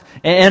wives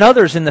and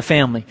others in the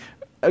family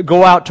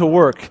go out to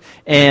work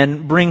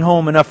and bring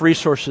home enough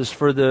resources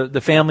for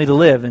the family to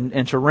live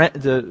and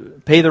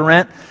to pay the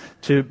rent,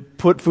 to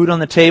put food on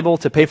the table,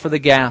 to pay for the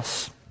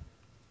gas.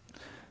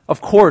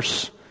 Of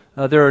course,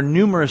 there are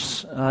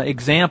numerous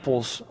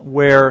examples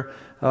where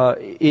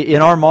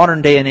in our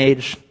modern day and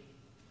age,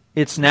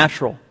 it's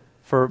natural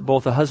for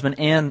both a husband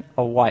and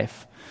a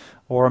wife,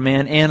 or a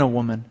man and a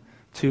woman,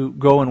 to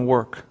go and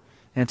work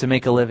and to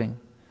make a living.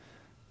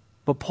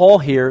 But Paul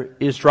here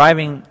is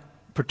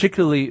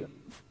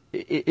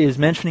is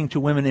mentioning to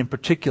women in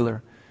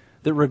particular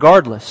that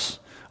regardless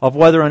of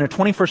whether in a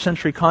 21st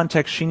century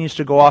context she needs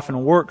to go off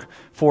and work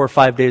 4 or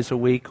 5 days a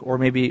week or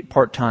maybe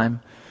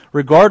part-time,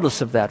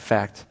 regardless of that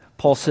fact,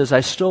 Paul says, I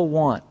still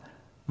want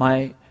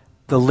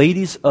the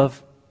ladies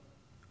of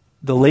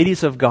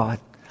God,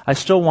 I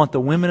still want the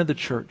women of the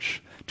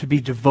church to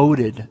be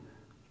devoted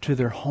to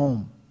their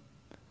home.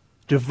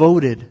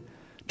 Devoted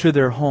to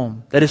their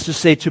home. That is to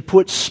say, to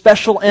put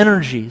special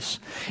energies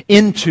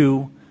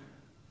into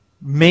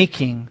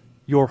making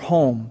your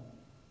home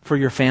for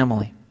your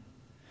family.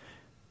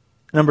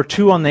 Number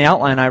 2 on the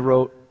outline I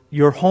wrote,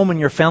 your home and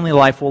your family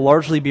life will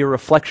largely be a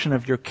reflection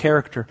of your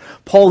character.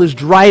 Paul is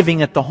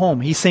driving at the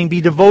home. He's saying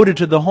be devoted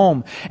to the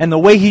home. And the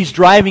way he's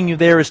driving you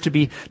there is to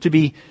be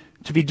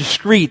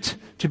discreet,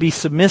 to be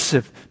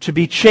submissive, to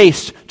be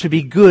chaste, to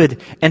be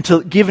good, and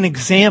to give an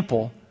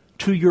example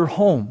to your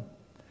home,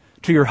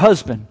 to your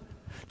husband,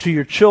 to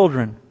your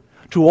children,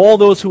 to all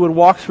those who would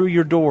walk through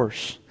your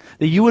doors.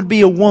 That you would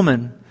be a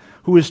woman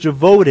who is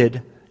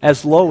devoted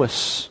as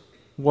Lois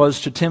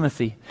was to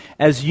Timothy,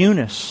 as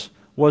Eunice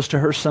was to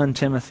her son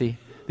Timothy.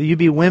 That you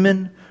be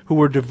women who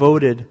were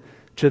devoted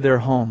to their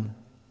home.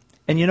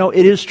 And you know,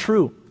 it is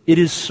true. It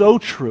is so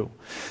true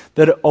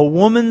that a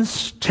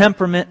woman's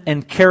temperament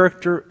and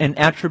character and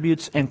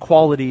attributes and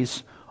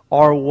qualities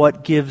are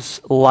what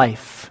gives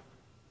life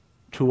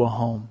to a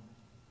home.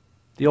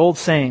 The old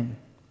saying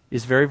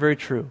is very, very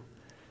true.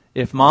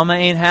 If mama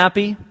ain't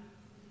happy,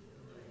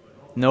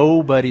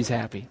 nobody's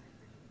happy.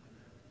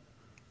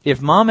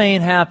 If mama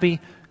ain't happy,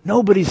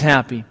 nobody's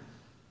happy.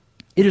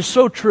 It is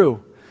so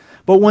true.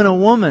 But when a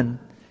woman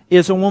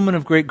is a woman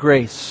of great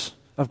grace,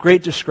 of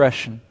great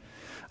discretion,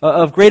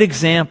 of great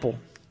example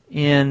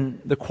in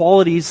the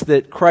qualities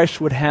that Christ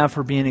would have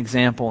her be an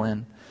example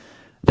in,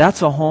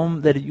 that's a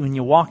home that when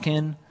you walk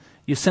in,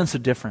 you sense a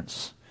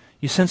difference.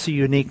 You sense a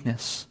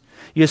uniqueness.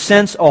 You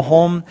sense a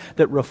home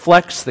that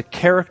reflects the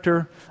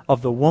character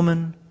of the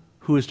woman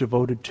who is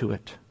devoted to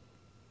it.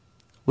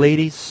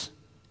 Ladies,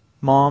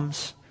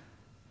 moms,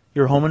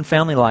 your home and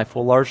family life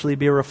will largely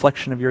be a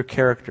reflection of your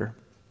character.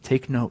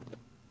 Take note.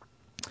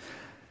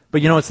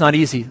 But you know, it's not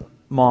easy,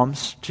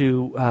 moms,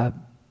 to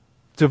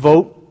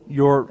devote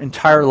your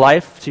entire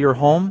life to your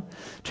home,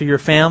 to your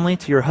family,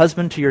 to your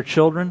husband, to your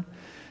children.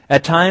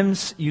 At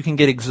times, you can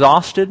get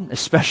exhausted,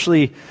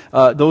 especially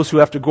those who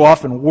have to go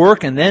off and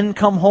work and then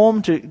come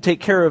home to take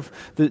care of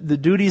the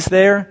duties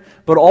there.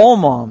 But all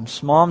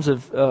moms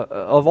of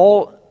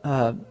all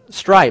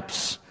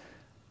stripes,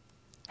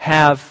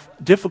 have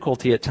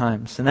difficulty at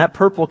times. And that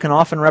purple can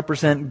often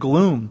represent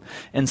gloom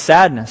and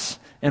sadness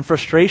and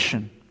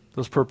frustration.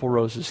 Those purple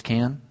roses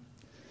can.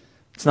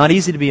 It's not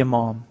easy to be a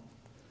mom.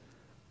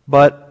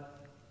 But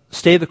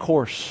stay the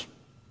course.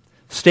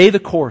 Stay the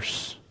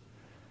course.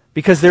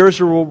 Because there is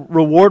a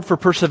reward for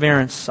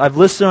perseverance. I've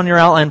listed on your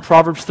outline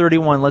Proverbs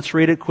 31. Let's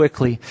read it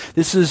quickly.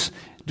 This is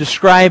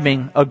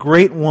describing a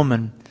great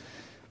woman.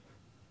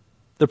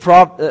 In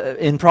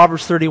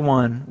Proverbs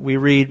 31, we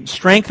read,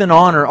 strength and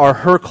honor are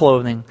her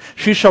clothing.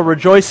 She shall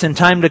rejoice in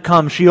time to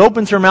come. She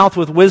opens her mouth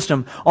with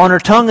wisdom. On her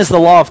tongue is the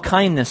law of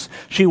kindness.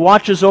 She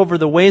watches over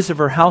the ways of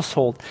her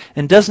household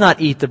and does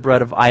not eat the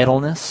bread of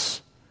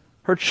idleness.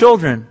 Her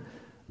children,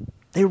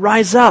 they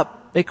rise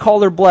up. They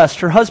call her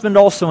blessed. Her husband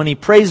also, and he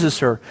praises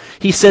her.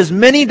 He says,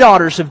 many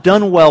daughters have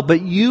done well,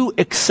 but you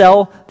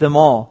excel them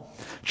all.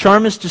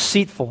 Charm is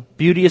deceitful,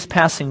 beauty is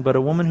passing, but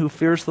a woman who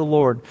fears the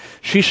Lord,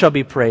 she shall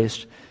be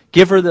praised.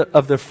 Give her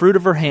of the fruit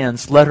of her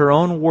hands. Let her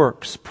own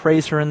works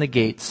praise her in the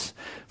gates.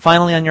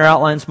 Finally, on your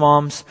outlines,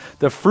 moms,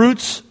 the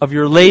fruits of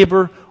your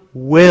labor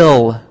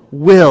will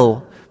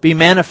be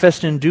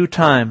manifest in due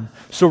time.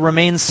 So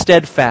remain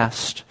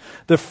steadfast.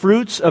 The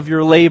fruits of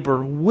your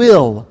labor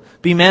will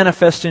be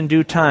manifest in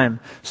due time.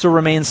 So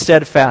remain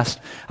steadfast.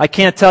 I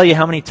can't tell you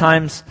how many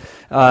times,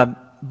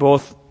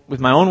 both with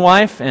my own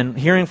wife and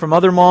hearing from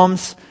other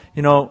moms,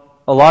 a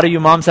lot of you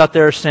moms out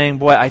there are saying,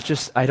 boy,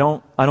 I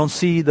don't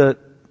see the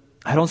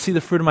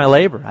fruit of my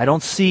labor. I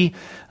don't see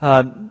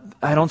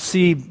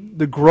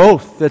the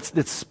growth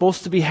that's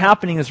supposed to be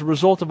happening as a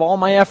result of all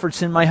my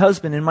efforts in my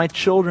husband, in my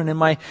children, in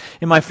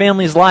my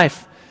family's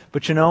life.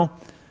 But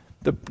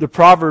the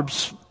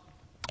Proverbs,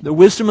 the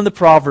wisdom of the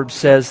Proverbs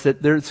says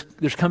that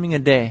there's coming a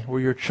day where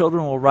your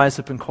children will rise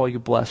up and call you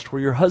blessed,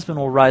 where your husband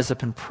will rise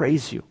up and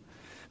praise you.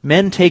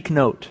 Men, take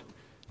note.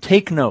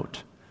 Take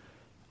note.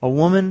 A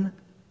woman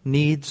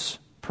needs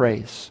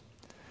praise.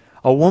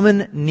 A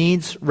woman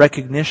needs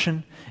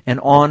recognition and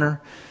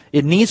honor.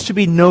 It needs to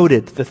be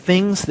noted, the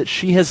things that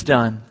she has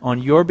done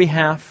on your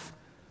behalf,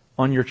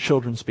 on your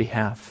children's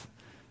behalf.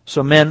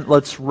 So men,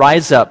 let's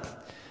rise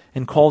up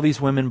and call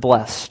these women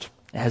blessed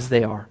as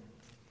they are.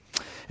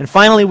 And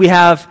finally, we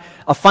have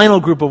a final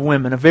group of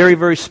women, a very,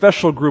 very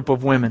special group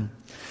of women.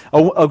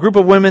 A group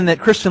of women that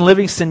Christian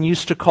Livingston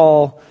used to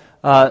call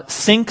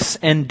sinks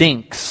and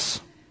dinks.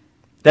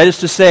 That is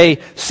to say,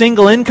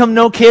 single income,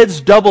 no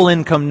kids, double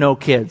income, no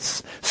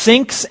kids.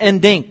 Sinks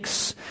and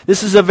dinks.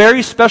 This is a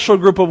very special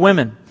group of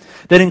women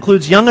that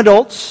includes young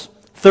adults,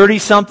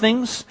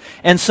 30-somethings,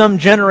 and some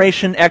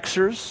Generation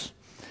Xers.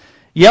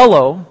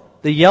 Yellow,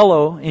 the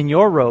yellow in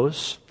your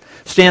rows,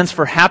 stands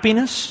for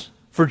happiness,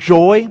 for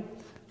joy,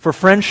 for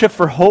friendship,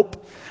 for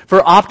hope,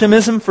 for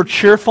optimism, for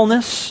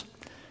cheerfulness.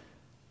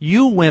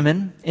 You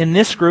women in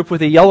this group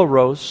with a yellow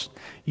rose,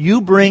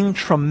 you bring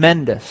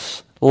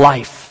tremendous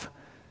life,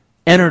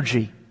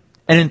 energy,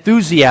 and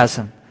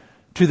enthusiasm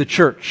to the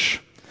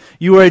church.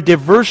 You are a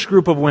diverse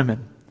group of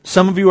women.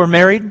 Some of you are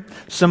married,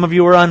 some of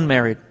you are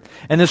unmarried.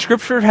 And the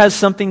Scripture has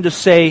something to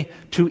say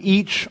to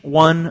each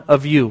one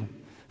of you.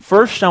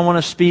 First, I want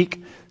to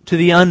speak to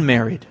the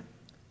unmarried.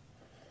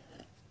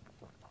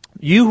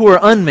 You who are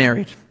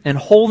unmarried and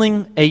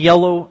holding a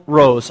yellow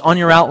rose on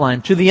your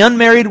outline, to the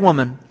unmarried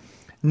woman,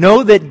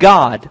 know that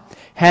God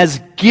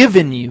has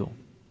given you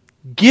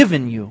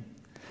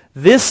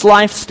this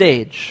life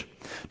stage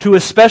to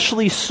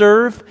especially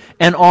serve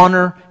and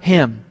honor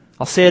Him.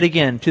 I'll say it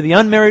again. To the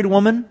unmarried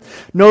woman,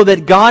 know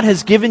that God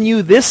has given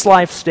you this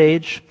life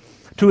stage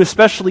to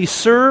especially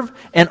serve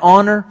and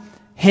honor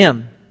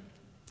Him.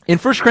 In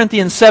 1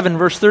 Corinthians 7,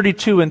 verse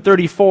 32 and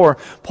 34,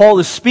 Paul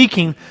is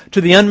speaking to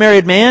the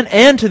unmarried man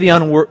and to the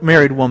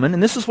unmarried woman,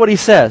 and this is what he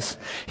says.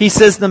 He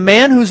says, the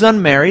man who's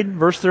unmarried,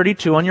 verse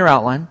 32 on your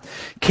outline,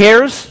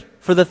 cares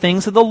for the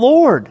things of the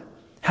Lord,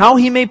 how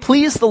he may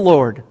please the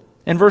Lord.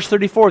 And verse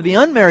 34, the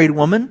unmarried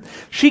woman,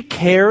 she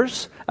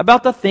cares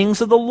about the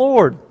things of the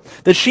Lord,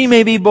 that she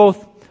may be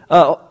both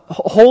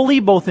holy,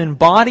 both in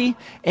body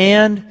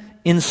and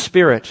in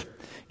spirit.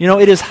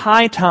 It is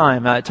high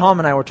time. Tom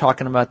and I were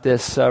talking about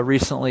this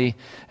recently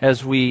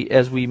as we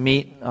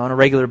meet on a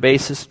regular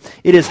basis.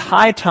 It is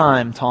high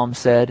time, Tom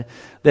said,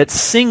 that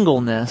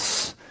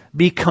singleness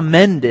be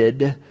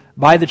commended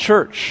by the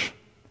church.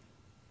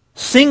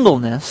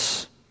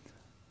 Singleness,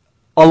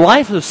 a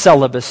life of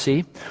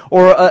celibacy,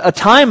 or a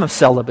time of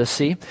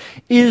celibacy,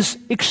 is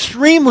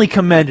extremely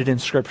commended in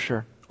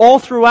Scripture. All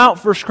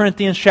throughout 1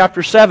 Corinthians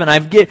chapter 7,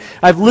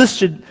 I've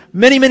listed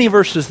many, many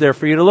verses there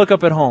for you to look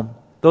up at home,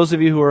 those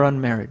of you who are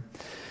unmarried,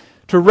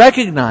 to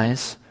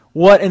recognize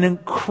what an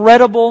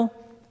incredible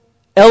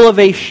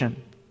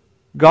elevation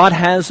God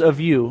has of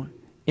you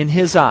in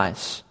His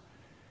eyes.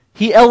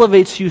 He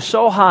elevates you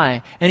so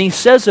high, and He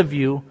says of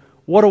you,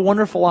 what a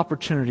wonderful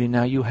opportunity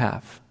now you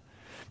have.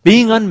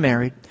 Being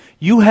unmarried,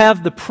 you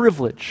have the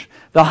privilege,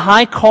 the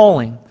high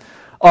calling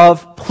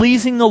of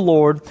pleasing the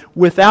Lord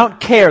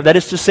without care, that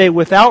is to say,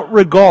 without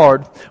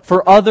regard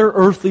for other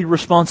earthly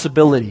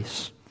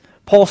responsibilities.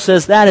 Paul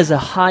says that is a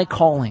high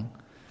calling.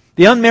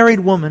 The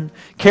unmarried woman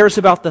cares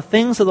about the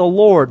things of the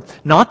Lord,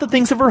 not the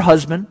things of her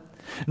husband,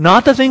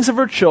 not the things of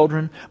her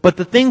children, but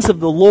the things of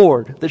the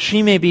Lord, that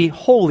she may be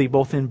holy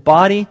both in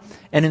body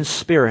and in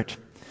spirit.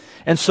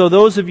 And so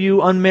those of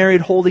you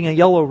unmarried holding a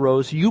yellow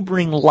rose, you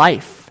bring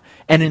life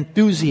and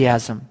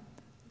enthusiasm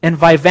and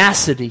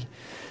vivacity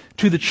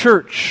to the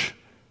church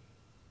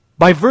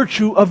by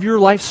virtue of your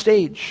life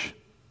stage.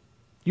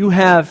 You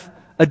have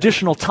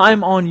additional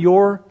time on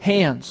your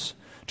hands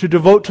to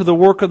devote to the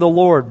work of the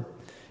Lord,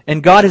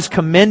 and God has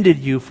commended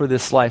you for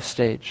this life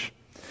stage.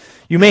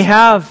 You may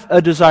have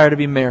a desire to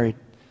be married,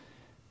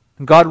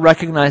 and God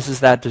recognizes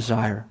that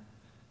desire.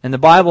 And the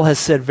Bible has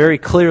said very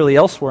clearly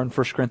elsewhere in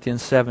 1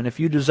 Corinthians 7, if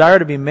you desire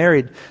to be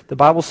married, the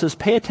Bible says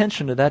pay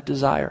attention to that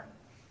desire.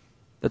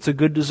 That's a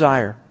good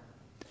desire.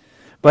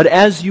 But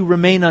as you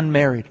remain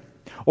unmarried,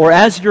 or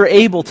as you're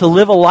able to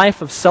live a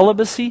life of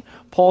celibacy,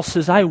 Paul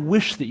says, I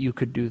wish that you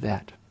could do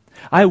that.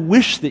 I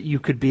wish that you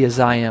could be as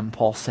I am,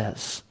 Paul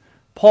says.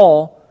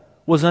 Paul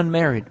was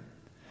unmarried.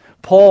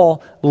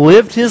 Paul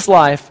lived his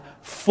life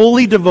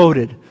fully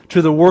devoted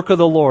to the work of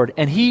the Lord.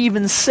 And he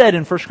even said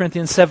in 1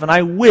 Corinthians 7,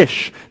 I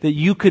wish that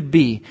you could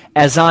be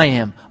as I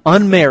am,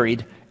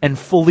 unmarried and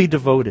fully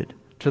devoted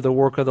to the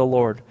work of the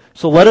Lord.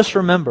 So let us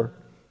remember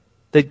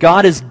that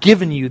God has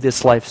given you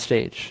this life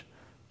stage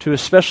to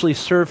especially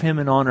serve Him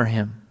and honor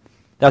Him.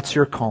 That's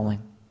your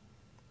calling.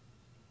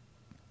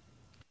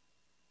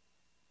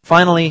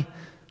 Finally,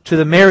 to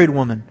the married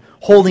woman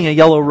holding a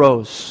yellow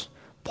rose,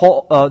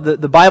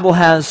 the Bible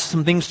has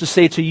some things to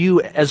say to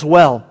you as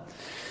well.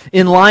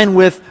 In line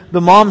with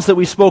the moms that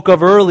we spoke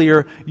of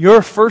earlier,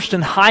 your first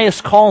and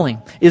highest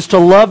calling is to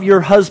love your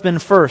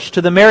husband first.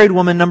 To the married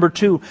woman, number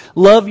 2,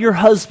 love your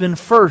husband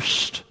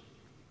first.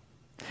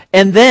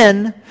 And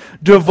then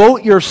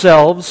devote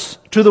yourselves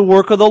to the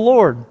work of the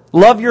Lord.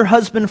 Love your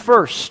husband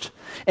first.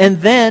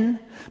 And then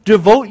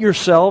devote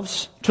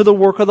yourselves to the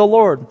work of the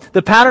Lord.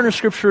 The pattern of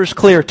Scripture is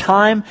clear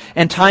time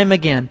and time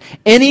again.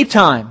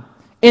 Anytime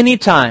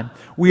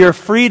we are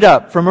freed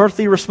up from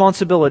earthly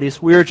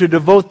responsibilities, we are to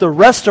devote the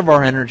rest of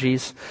our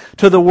energies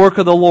to the work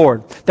of the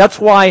Lord. That's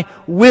why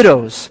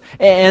widows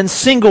and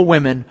single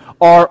women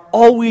are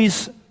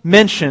always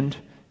mentioned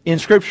in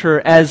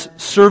Scripture as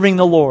serving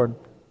the Lord,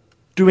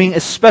 doing a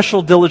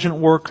special diligent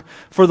work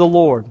for the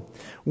Lord.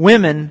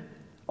 Women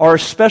are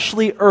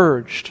especially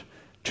urged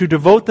to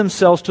devote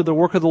themselves to the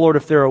work of the Lord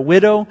if they're a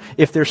widow,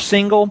 if they're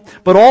single,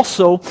 but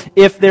also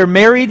if they're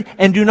married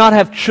and do not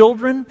have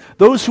children.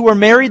 Those who are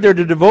married, they're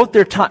to devote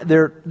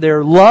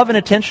their love and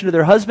attention to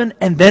their husband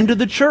and then to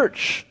the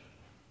church,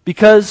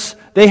 because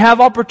they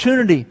have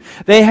opportunity.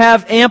 They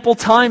have ample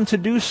time to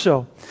do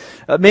so.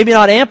 Maybe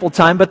not ample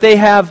time, but they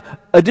have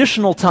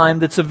additional time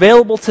that's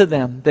available to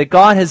them, that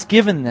God has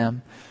given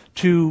them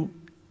to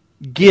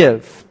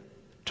give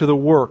to the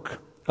work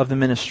of the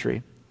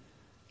ministry.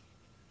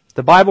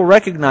 The Bible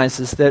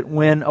recognizes that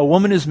when a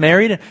woman is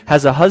married,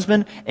 has a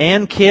husband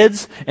and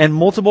kids and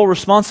multiple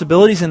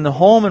responsibilities in the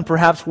home and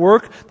perhaps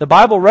work, the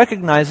Bible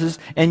recognizes,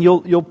 and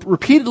you'll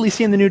repeatedly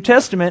see in the New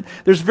Testament,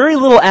 there's very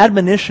little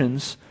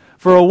admonitions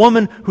for a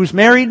woman who's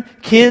married,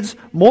 kids,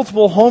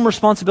 multiple home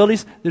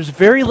responsibilities. There's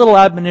very little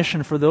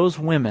admonition for those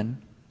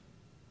women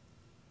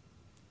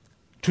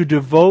to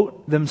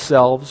devote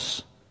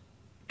themselves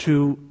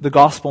to the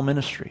gospel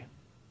ministry.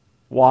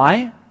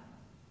 Why?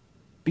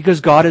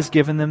 Because God has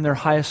given them their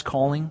highest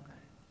calling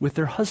with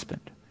their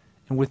husband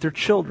and with their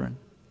children.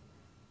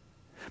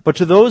 But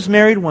to those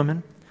married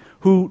women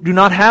who do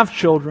not have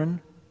children,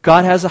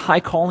 God has a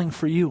high calling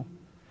for you.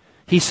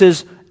 He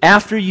says,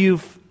 after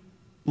you've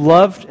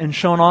loved and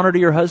shown honor to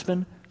your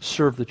husband,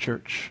 serve the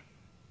church.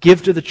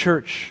 Give to the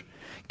church.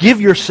 Give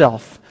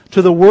yourself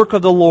to the work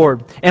of the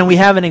Lord. And we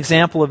have an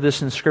example of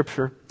this in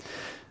Scripture.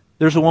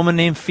 There's a woman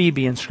named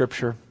Phoebe in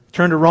Scripture.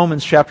 Turn to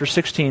Romans chapter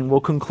 16.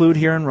 We'll conclude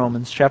here in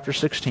Romans chapter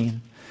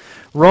 16.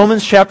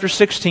 Romans chapter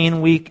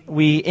 16,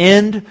 we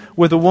end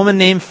with a woman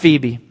named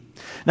Phoebe.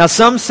 Now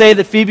some say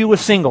that Phoebe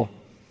was single.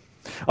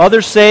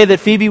 Others say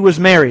that Phoebe was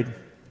married.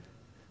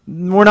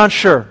 We're not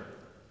sure.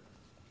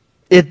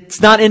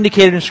 It's not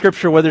indicated in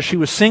Scripture whether she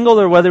was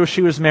single or whether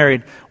she was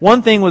married.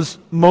 One thing was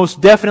most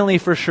definitely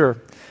for sure.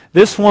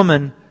 This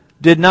woman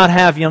did not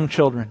have young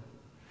children.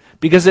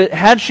 Because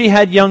had she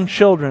had young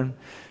children,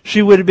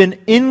 she would have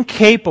been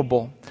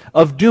incapable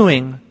of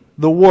doing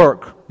the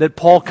work that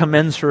Paul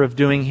commends her of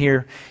doing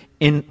here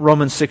in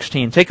Romans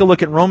 16. Take a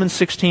look at Romans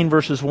 16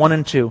 verses 1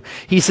 and 2.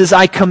 He says,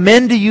 I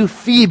commend to you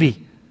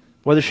Phoebe.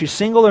 Whether she's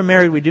single or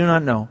married, we do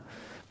not know.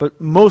 But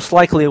most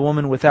likely a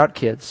woman without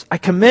kids. I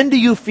commend to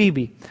you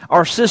Phoebe,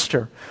 our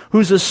sister,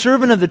 who's a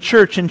servant of the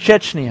church in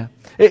Chechnya.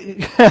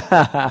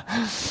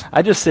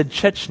 I just said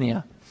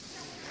Chechnya.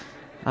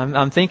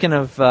 I'm thinking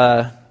of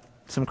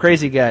some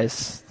crazy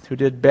guys who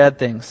did bad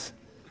things.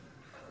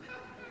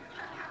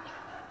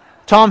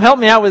 Tom, help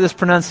me out with this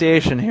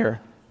pronunciation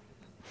here.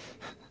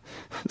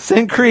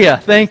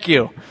 Sankria, thank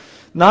you.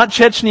 Not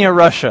Chechnya,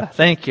 Russia,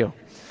 thank you.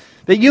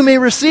 That you may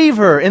receive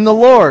her in the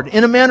Lord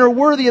in a manner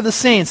worthy of the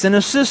saints and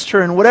assist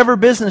her in whatever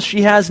business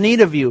she has need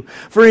of you.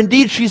 For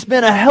indeed she's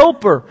been a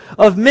helper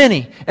of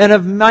many and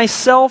of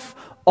myself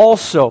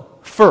also.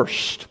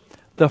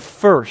 The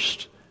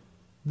first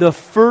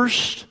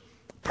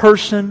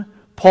person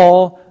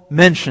Paul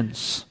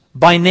mentions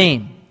by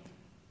name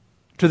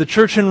to the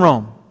church in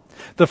Rome.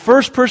 The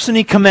first person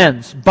he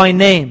commends by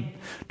name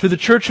to the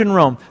church in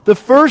Rome. The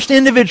first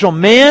individual,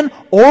 man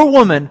or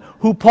woman,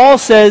 who Paul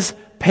says,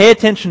 pay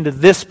attention to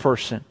this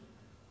person,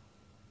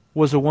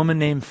 was a woman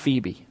named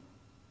Phoebe.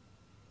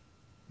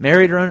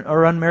 Married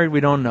or unmarried, we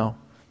don't know.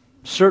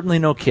 Certainly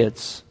no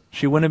kids.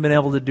 She wouldn't have been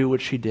able to do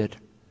what she did.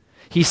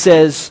 He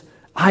says,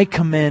 I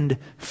commend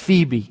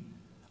Phoebe,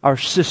 our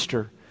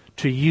sister,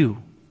 to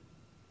you,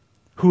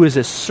 who is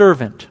a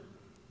servant,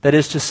 that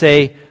is to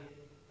say,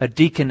 a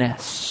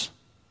deaconess,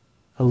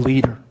 a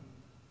leader,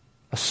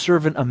 a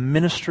servant, a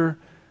minister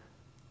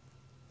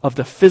of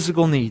the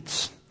physical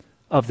needs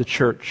of the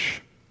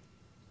church.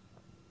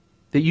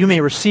 That you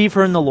may receive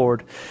her in the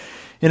Lord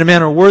in a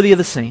manner worthy of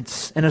the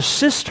saints and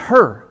assist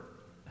her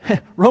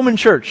Roman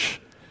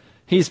church.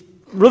 He's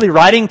really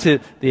writing to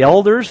the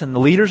elders and the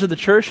leaders of the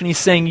church, and he's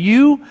saying,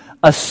 you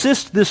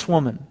assist this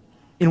woman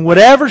in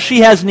whatever she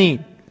has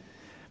need,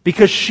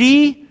 because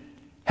she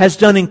has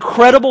done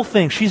incredible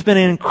things. She's been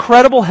an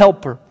incredible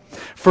helper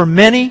for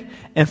many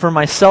and for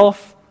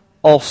myself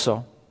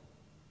also.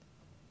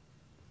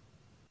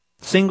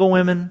 Single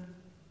women,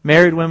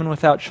 married women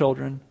without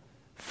children,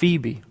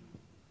 Phoebe,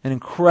 an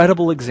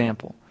incredible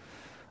example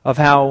of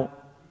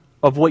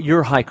what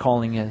your high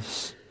calling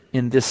is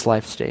in this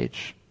life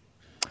stage.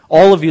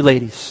 All of you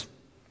ladies,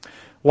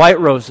 white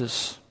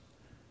roses,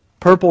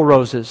 purple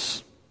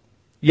roses,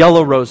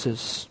 yellow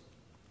roses,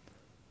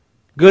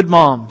 good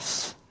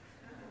moms,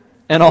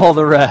 and all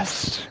the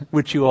rest,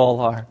 which you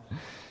all are.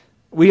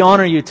 We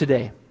honor you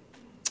today.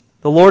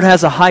 The Lord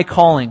has a high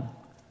calling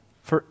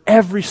for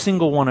every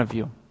single one of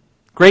you.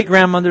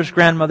 Great-grandmothers,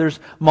 grandmothers,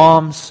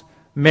 moms,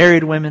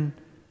 married women,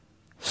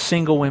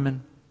 single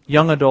women,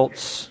 young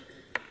adults.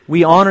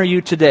 We honor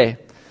you today.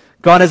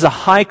 God has a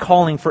high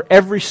calling for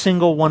every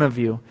single one of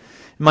you.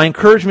 My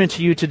encouragement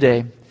to you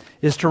today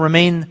is to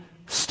remain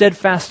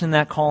steadfast in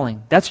that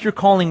calling. That's your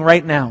calling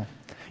right now.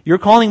 Your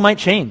calling might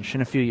change in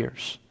a few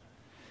years.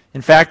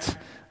 In fact,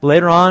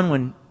 later on,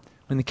 when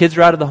the kids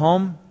are out of the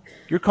home,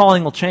 your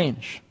calling will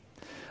change.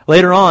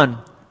 Later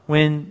on,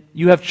 when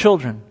you have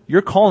children,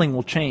 your calling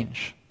will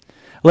change.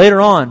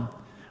 Later on,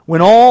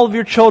 when all of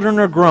your children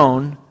are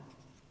grown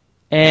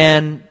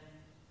and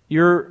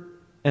you're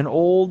an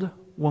old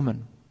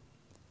woman,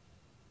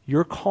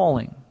 your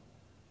calling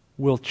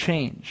will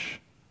change.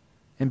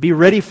 And be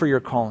ready for your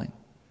calling,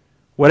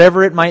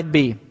 whatever it might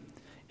be,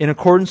 in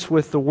accordance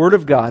with the Word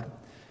of God,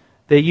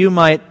 that you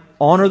might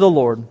honor the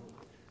Lord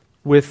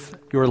with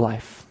your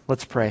life.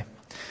 Let's pray.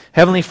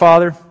 Heavenly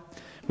Father,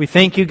 we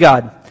thank you,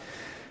 God,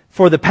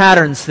 for the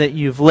patterns that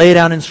you've laid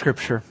out in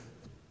Scripture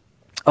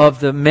of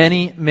the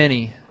many,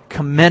 many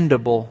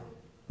commendable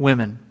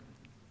women.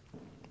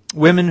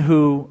 Women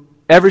who,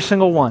 every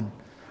single one,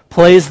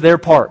 plays their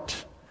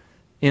part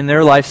in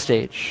their life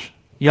stage.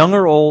 Young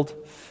or old,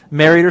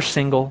 married or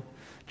single,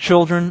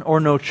 children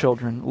or no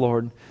children,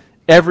 Lord.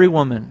 Every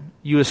woman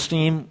you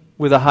esteem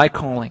with a high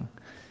calling.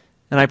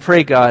 And I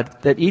pray,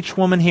 God, that each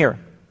woman here,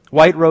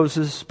 white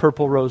roses,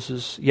 purple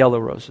roses, yellow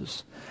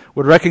roses,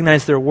 would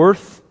recognize their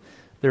worth,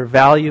 their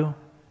value,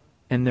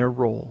 and their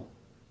role.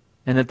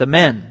 And that the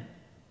men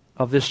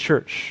of this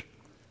church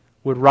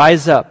would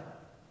rise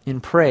up in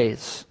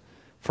praise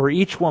for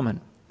each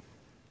woman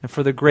and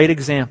for the great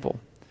example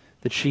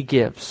that she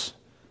gives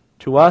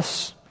to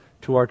us,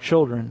 to our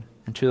children,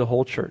 and to the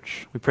whole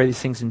church. We pray these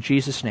things in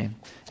Jesus' name.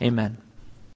 Amen.